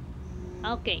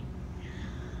 Okay.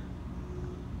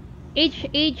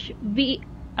 HHV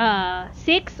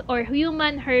 6 or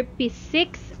human herpes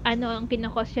 6. Ano ang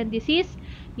kinakos yung disease?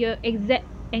 Yung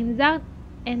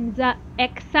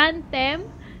exanthem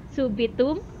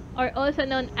subitum or also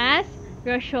known as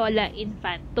Rosola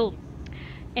infantum.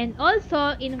 And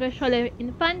also, in Rosola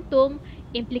infantum,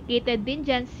 implicated din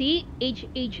dyan si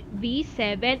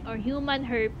HHV7 or human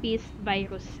herpes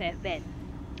virus 7.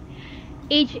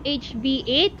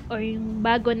 HHV8 or yung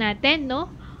bago natin,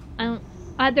 no? Ang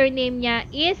other name niya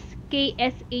is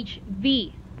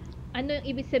KSHV. Ano yung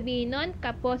ibig sabihin nun?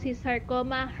 Kaposi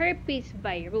sarcoma herpes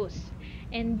virus.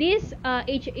 And this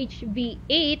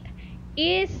HHV8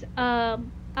 is a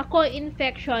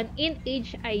co-infection in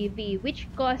HIV which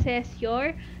causes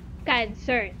your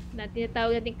cancer na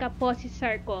tinatawag natin Kaposi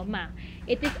sarcoma.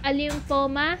 It is a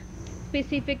lymphoma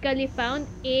specifically found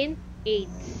in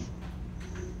AIDS.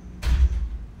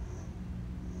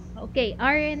 Okay,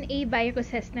 RNA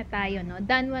viruses na tayo, no?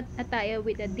 Done na tayo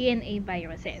with the DNA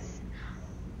viruses.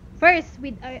 First,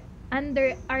 with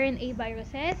under RNA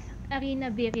viruses,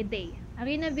 Arinaviridae.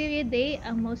 Arinaviridae,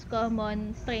 ang most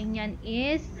common strain niyan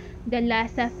is the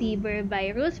Lassa fever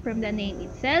virus from the name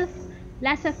itself,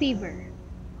 Lassa fever.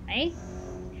 Okay?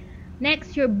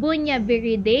 Next, your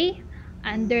Bunyaviridae,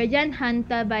 under dyan,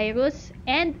 hantavirus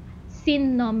and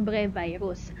Cinnombre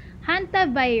virus.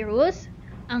 Hantavirus,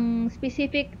 ang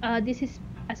specific disease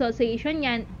association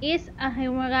niyan is a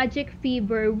hemorrhagic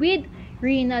fever with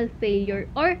renal failure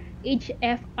or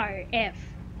HFRF.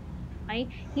 Okay?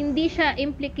 Hindi siya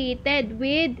implicated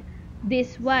with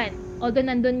this one, although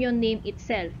nandun yung name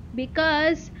itself.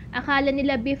 Because, akala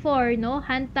nila before, no,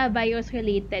 hantavirus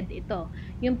related ito.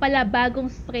 Yung pala,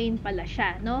 bagong strain pala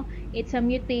siya, no? It's a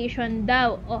mutation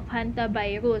daw of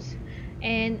hantavirus.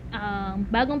 And,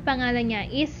 bagong pangalan niya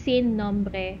is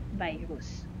Cinnombre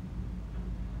virus.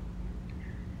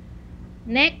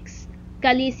 Next,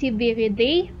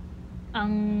 Caliciviridae.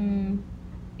 Ang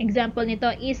example nito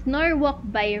is Norwalk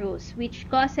virus, which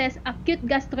causes acute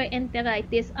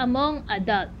gastroenteritis among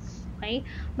adults. Okay?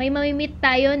 May mamimit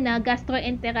tayo na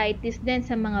gastroenteritis din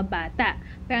sa mga bata.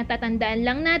 Pero tatandaan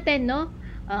lang natin, no?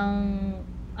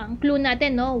 Ang clue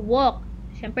natin, no? Walk.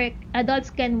 Siyempre, adults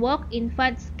can walk,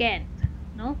 infants can't.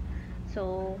 No?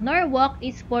 So, Norwalk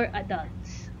is for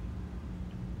adults.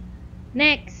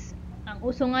 Next, ang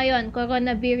uso ngayon,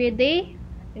 Coronaviridae.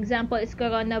 Example is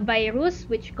coronavirus,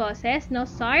 which causes, no,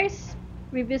 SARS.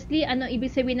 Previously, ano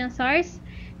ibig sabihin ng SARS?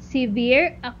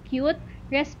 Severe Acute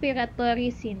Respiratory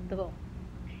Syndrome.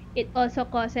 It also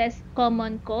causes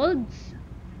common colds.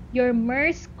 Your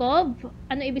MERS-CoV,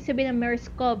 ano ibig sabihin ng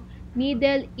MERS-CoV?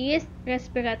 Middle East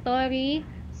Respiratory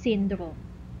Syndrome.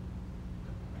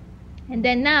 And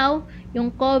then now,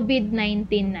 yung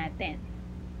COVID-19 natin.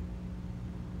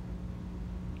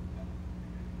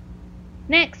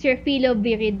 Next, your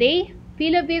Filoviridae.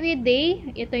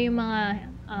 Filoviridae, ito yung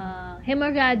mga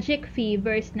hemorrhagic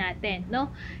fevers natin, no?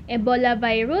 Ebola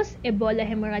virus, Ebola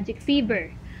hemorrhagic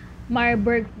fever.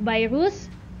 Marburg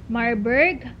virus,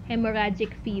 Marburg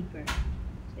hemorrhagic fever.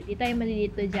 So, di tayo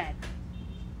malilito dyan.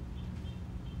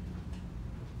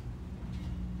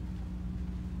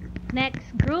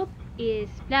 Next group is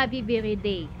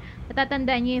Flaviviridae.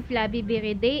 Natatandaan nyo yung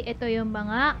Flaviviridae, ito yung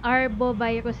mga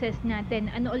arboviruses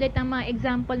natin. Ano ulit ang mga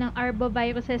example ng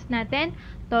arboviruses natin?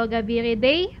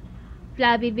 Togaviridae,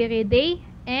 Flaviviridae,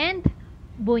 and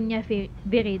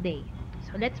Bunyaviridae.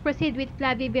 So, let's proceed with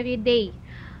Flaviviridae.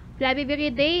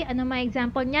 Flaviviridae, ano mga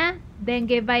example niya?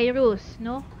 Dengue virus,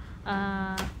 no?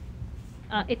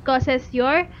 it causes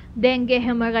your dengue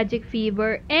hemorrhagic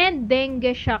fever and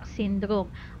dengue shock syndrome.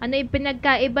 Ano yung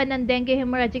pinagkaiba ng dengue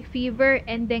hemorrhagic fever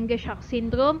and dengue shock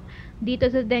syndrome?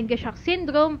 Dito sa dengue shock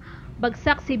syndrome,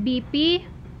 bagsak si BP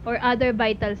or other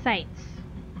vital signs.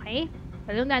 Okay?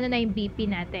 Lalo na yung BP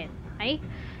natin. Okay?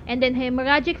 And then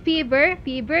hemorrhagic fever,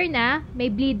 fever na may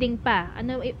bleeding pa.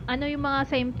 Ano yung mga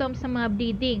symptoms ng mga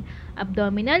bleeding?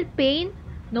 Abdominal pain,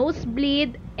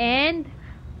 nosebleed, and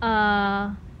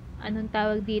anong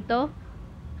tawag dito?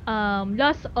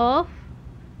 Loss of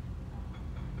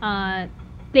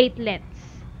platelets.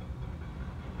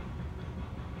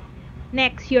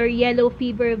 Next, your yellow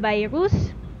fever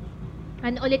virus.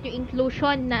 Ano ulit yung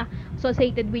inclusion na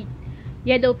associated with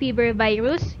yellow fever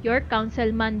virus? Your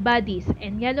Councilman bodies.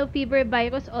 And yellow fever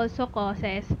virus also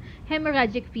causes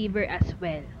hemorrhagic fever as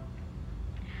well.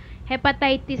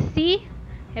 Hepatitis C.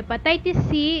 Hepatitis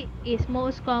C is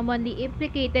most commonly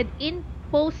implicated in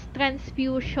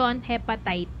post-transfusion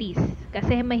hepatitis.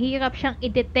 Kasi mahirap siyang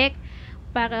i-detect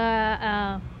para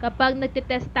kapag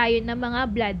nagtitest tayo ng mga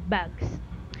blood bags.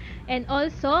 And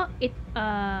also,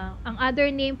 ang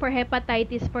other name for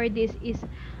hepatitis for this is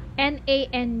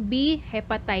NANB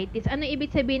hepatitis. Ano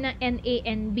ibig sabihin ng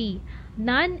NANB?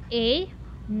 Non-A,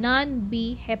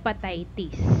 non-B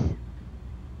hepatitis.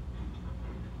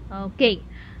 Okay.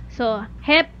 So,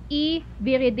 Hep E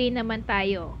viridae naman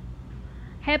tayo.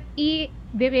 Hep E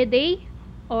viridae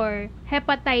or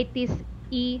hepatitis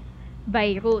E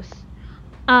virus.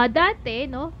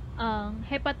 Dati, no, ang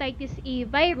hepatitis E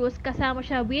virus kasama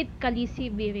siya with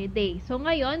Calliciviridae. So,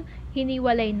 ngayon,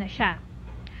 hiniwalay na siya.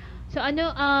 So,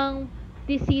 ano ang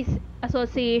disease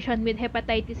association with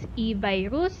hepatitis E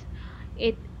virus?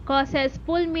 It causes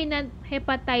fulminant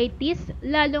hepatitis,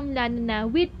 lalong-lalo na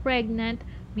with pregnant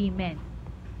women.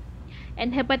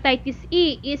 And hepatitis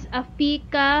E is a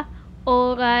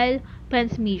fecal-oral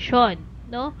transmission,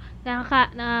 no?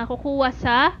 Nakukuha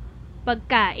sa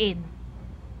pagkain.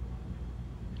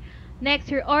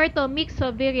 Next, your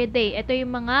orthomyxoviridae. Ito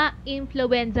yung mga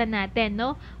influenza natin,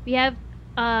 no? We have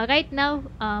right now,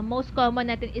 most common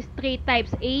natin is 3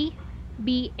 types, A,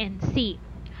 B, and C.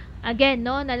 Again,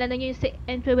 no, nalala nyo yung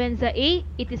influenza A,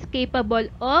 it is capable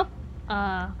of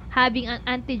having an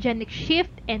antigenic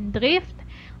shift and drift.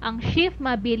 Ang shift,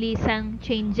 mabilisang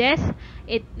changes.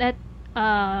 It that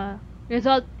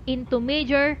result into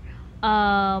major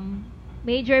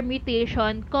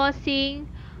mutation causing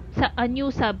a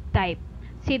new subtype.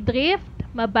 Si drift,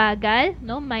 mabagal,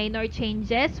 no, minor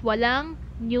changes, walang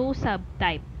new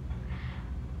subtype.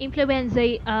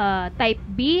 Influenza type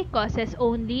B causes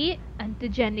only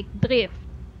antigenic drift.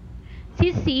 Si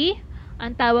C,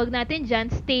 ang tawag natin dyan,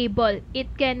 stable.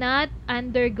 It cannot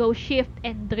undergo shift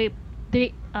and drift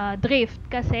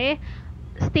kasi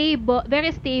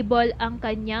very stable ang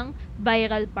kanyang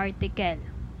viral particle.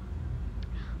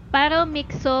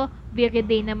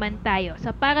 Paramyxoviridae naman tayo.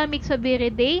 Sa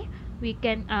paramyxoviridae, we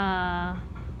can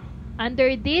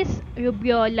under this,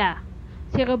 rubiola.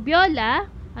 Si rubiola,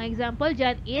 ang example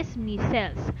dyan is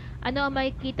measles. Ano ang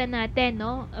makikita natin,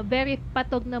 no? A very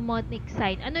pathognomonic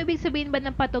sign. Ano ibig sabihin ba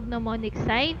ng pathognomonic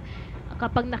sign?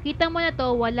 Kapag nakita mo na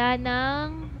to,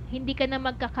 hindi ka na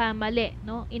magkakamali,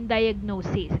 no? In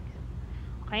diagnosis.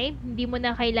 Okay? Hindi mo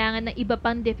na kailangan ng iba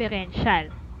pang differential.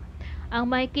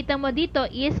 Ang makikita mo dito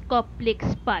is Koplik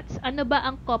spots. Ano ba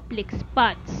ang Koplik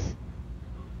spots?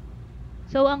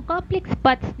 So, ang Koplik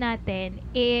spots natin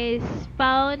is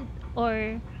found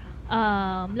or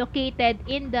located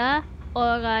in the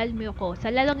oral mucosa.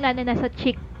 Lalong-lalo na sa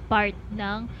cheek part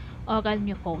ng oral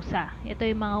mucosa. Ito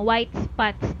yung mga white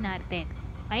spots natin.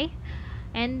 Okay?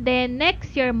 And then,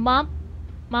 next, your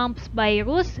mumps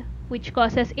virus, which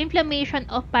causes inflammation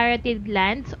of parotid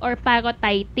glands or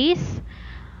parotitis.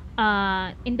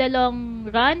 In the long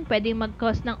run, pwedeng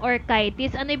mag-cause ng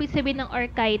orchitis. Ano ibig sabihin ng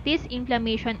orchitis?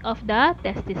 Inflammation of the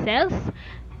testicles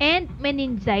and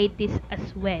meningitis as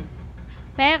well.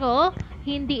 Pero,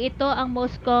 hindi ito ang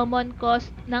most common cause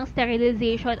ng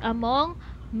sterilization among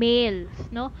males,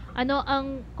 no? Ano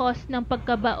ang cause ng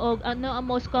pagkabaog? Ano ang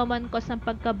most common cause ng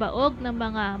pagkabaog ng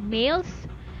mga males?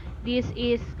 This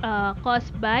is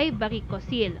caused by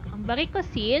varicocele. Ang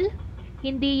varicocele,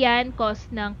 hindi yan cause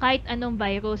ng kahit anong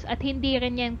virus at hindi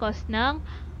rin yan cause ng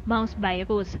mouse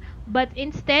virus. But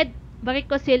instead,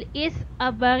 varicocele is a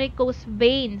varicose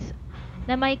veins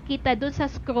na makikita dun sa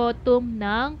scrotum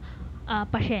ng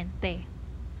pasyente.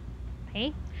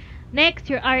 Okay?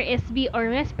 Next, your RSV or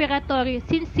respiratory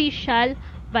syncytial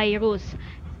virus.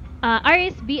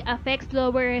 RSV affects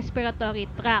lower respiratory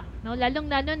tract, no?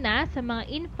 Lalong-lalo na sa mga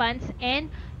infants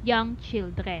and young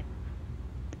children.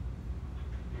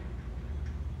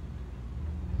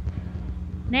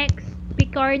 Next,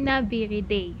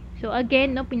 Picornaviridae. So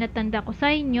again, no, pinatanda ko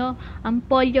sa inyo, ang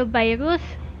poliovirus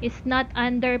is not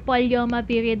under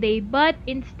Poliomaviridae but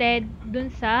instead dun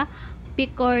sa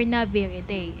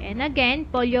Picornaviridae. And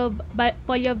again,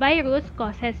 poliovirus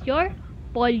causes your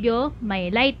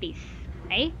poliomyelitis.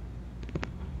 Okay?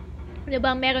 Ano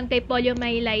bang meron kay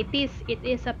poliomyelitis? It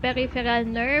is a peripheral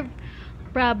nerve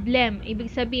problem.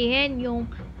 Ibig sabihin, yung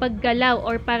paggalaw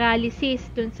or paralysis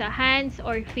dun sa hands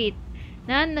or feet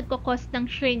na nagkakos ng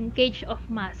shrinkage of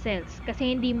muscles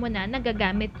kasi hindi mo na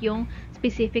nagagamit yung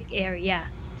specific area.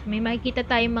 So, may makikita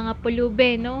tayong mga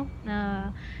pulube, no?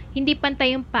 Na hindi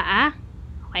pantay yung paa.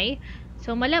 Okay?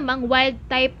 So, malamang wild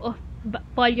type of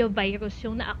poliovirus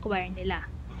yung na-acquire nila.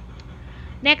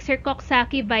 Next, your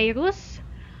Coxsackie virus.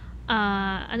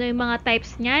 Ano yung mga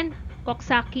types niyan?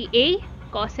 Coxsackie A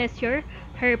causes your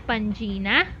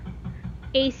herpangina.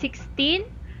 A16,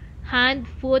 hand,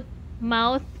 foot,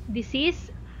 mouth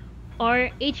disease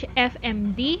or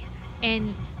HFMD,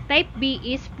 and type B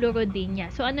is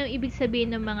pleurodynia. So ano ibig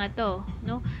sabihin ng mga to,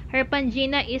 no?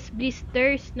 Herpangina is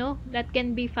blisters, no, that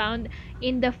can be found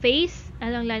in the face,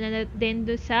 lalo na din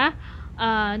do sa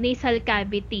nasal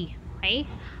cavity. Okay?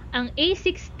 Ang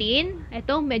A16,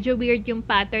 ito medyo weird yung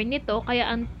pattern nito,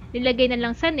 kaya ang nilagay na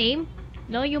lang sa name,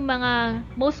 no, yung mga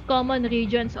most common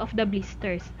regions of the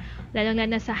blisters. Lalo na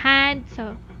sa hand,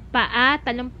 sa paa,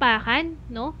 talampakan,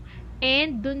 no?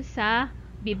 And dun sa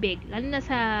bibig, lalo na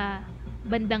sa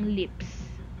bandang lips.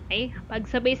 Okay? Pag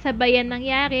sabay-sabayan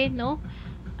nangyari, no?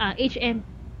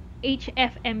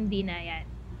 HFMD na yan.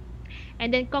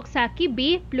 And then Coxsackie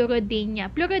B,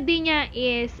 pleurodynia. Pleurodynia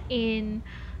is in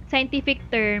scientific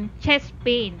term, chest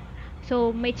pain.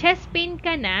 So, may chest pain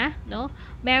ka na, no?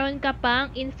 Meron ka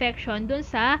pang infection dun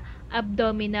sa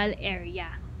abdominal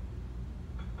area.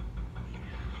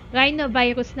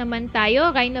 Rhinovirus naman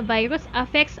tayo. Rhinovirus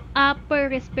affects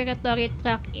upper respiratory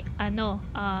tract,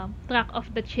 tract of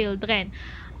the children.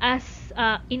 As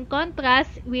in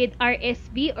contrast with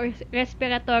RSV or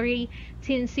respiratory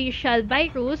syncytial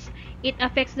virus, it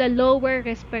affects the lower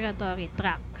respiratory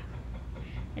tract.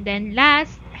 And then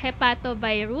last,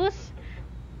 hepatovirus.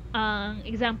 Ang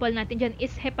example natin dyan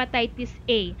is hepatitis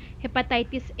A.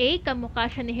 Hepatitis A,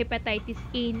 kamukha siya ni hepatitis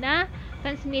E na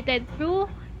transmitted through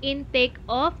intake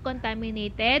of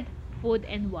contaminated food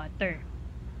and water.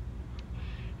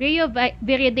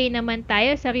 Reoviridae naman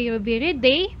tayo. Sa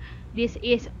Reoviridae, this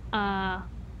is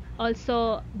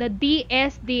also the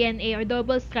dsDNA or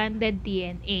double-stranded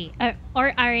DNA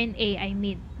or RNA, I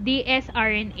mean.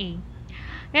 dsRNA.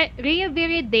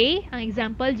 Reoviridae, ang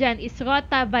example dyan is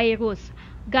rotavirus,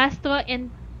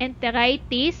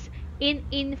 gastroenteritis in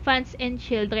infants and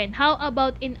children. How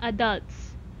about in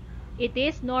adults? It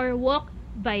is Norwalk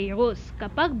virus.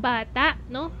 Kapag bata,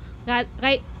 no,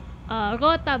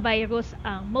 rotavirus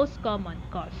ang most common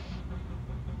cause.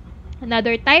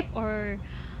 Another type or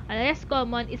less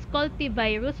common is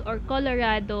cultivirus or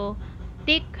Colorado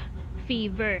tick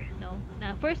fever, no?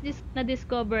 Na first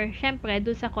na-discover syempre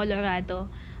doon sa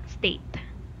Colorado state.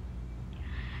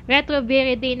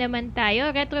 Retroviridae naman tayo.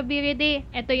 Retroviridae,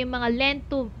 ito yung mga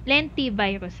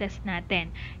lentiviruses natin.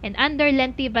 And under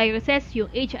lentiviruses, yung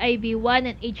HIV-1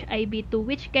 and HIV-2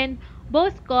 which can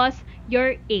both cause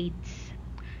your AIDS.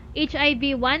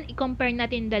 HIV-1, i-compare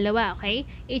natin dalawa, okay?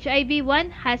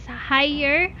 HIV-1 has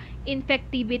higher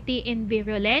infectivity and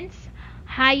virulence,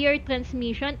 higher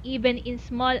transmission even in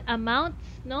small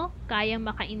amounts, no? Kayang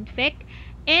maka-infect,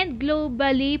 and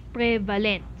globally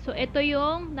prevalent. So, ito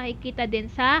yung nakikita din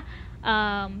sa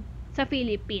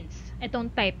Philippines.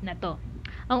 Itong type na to.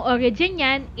 Ang origin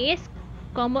niyan is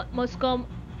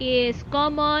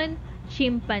common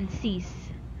chimpanzees.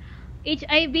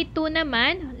 HIV-2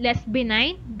 naman, less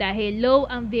benign dahil low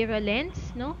ang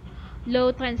virulence, no? Low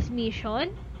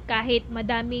transmission, kahit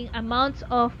madaming amounts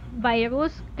of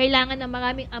virus, kailangan ng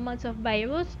maraming amounts of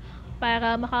virus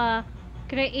para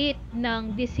maka-create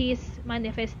ng disease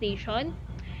manifestation.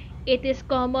 It is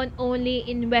common only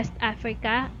in West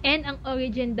Africa and ang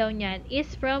origin daw niyan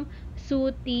is from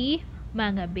Suti,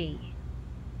 Mangabey.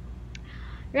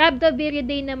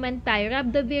 Rhabdoviridae naman tayo.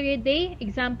 Rhabdoviridae,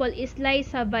 example is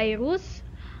Lyssa virus,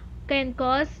 can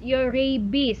cause your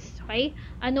rabies. Okay?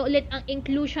 Ano ulit ang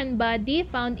inclusion body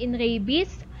found in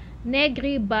rabies?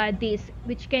 Negri bodies,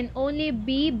 which can only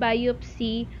be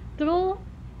biopsy through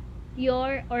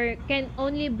your, or can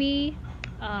only be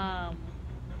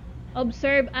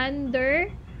observed under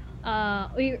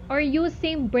or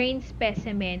using brain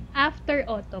specimen after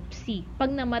autopsy,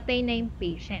 pag namatay na yung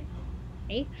patient.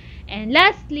 Okay? And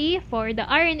lastly, for the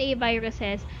RNA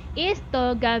viruses is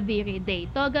Togaviridae.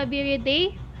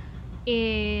 Togaviridae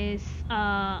is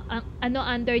ano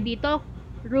under dito?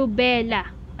 rubella.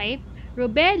 Okay?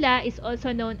 Rubella is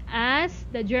also known as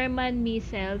the German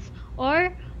measles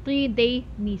or 3-day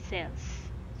measles.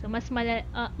 So, mas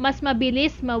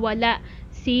mabilis mawala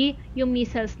yung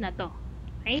measles na to.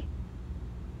 Okay?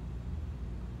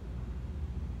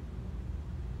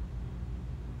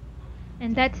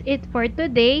 And that's it for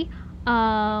today.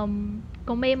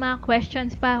 Kung may mga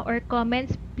questions pa or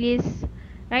comments, please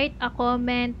write a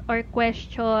comment or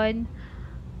question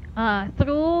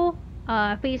through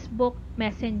Facebook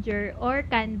Messenger or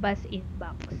Canvas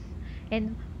inbox.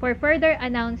 And for further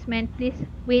announcement, please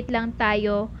wait lang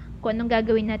tayo kung anong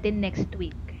gagawin natin next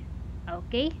week.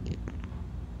 Okay?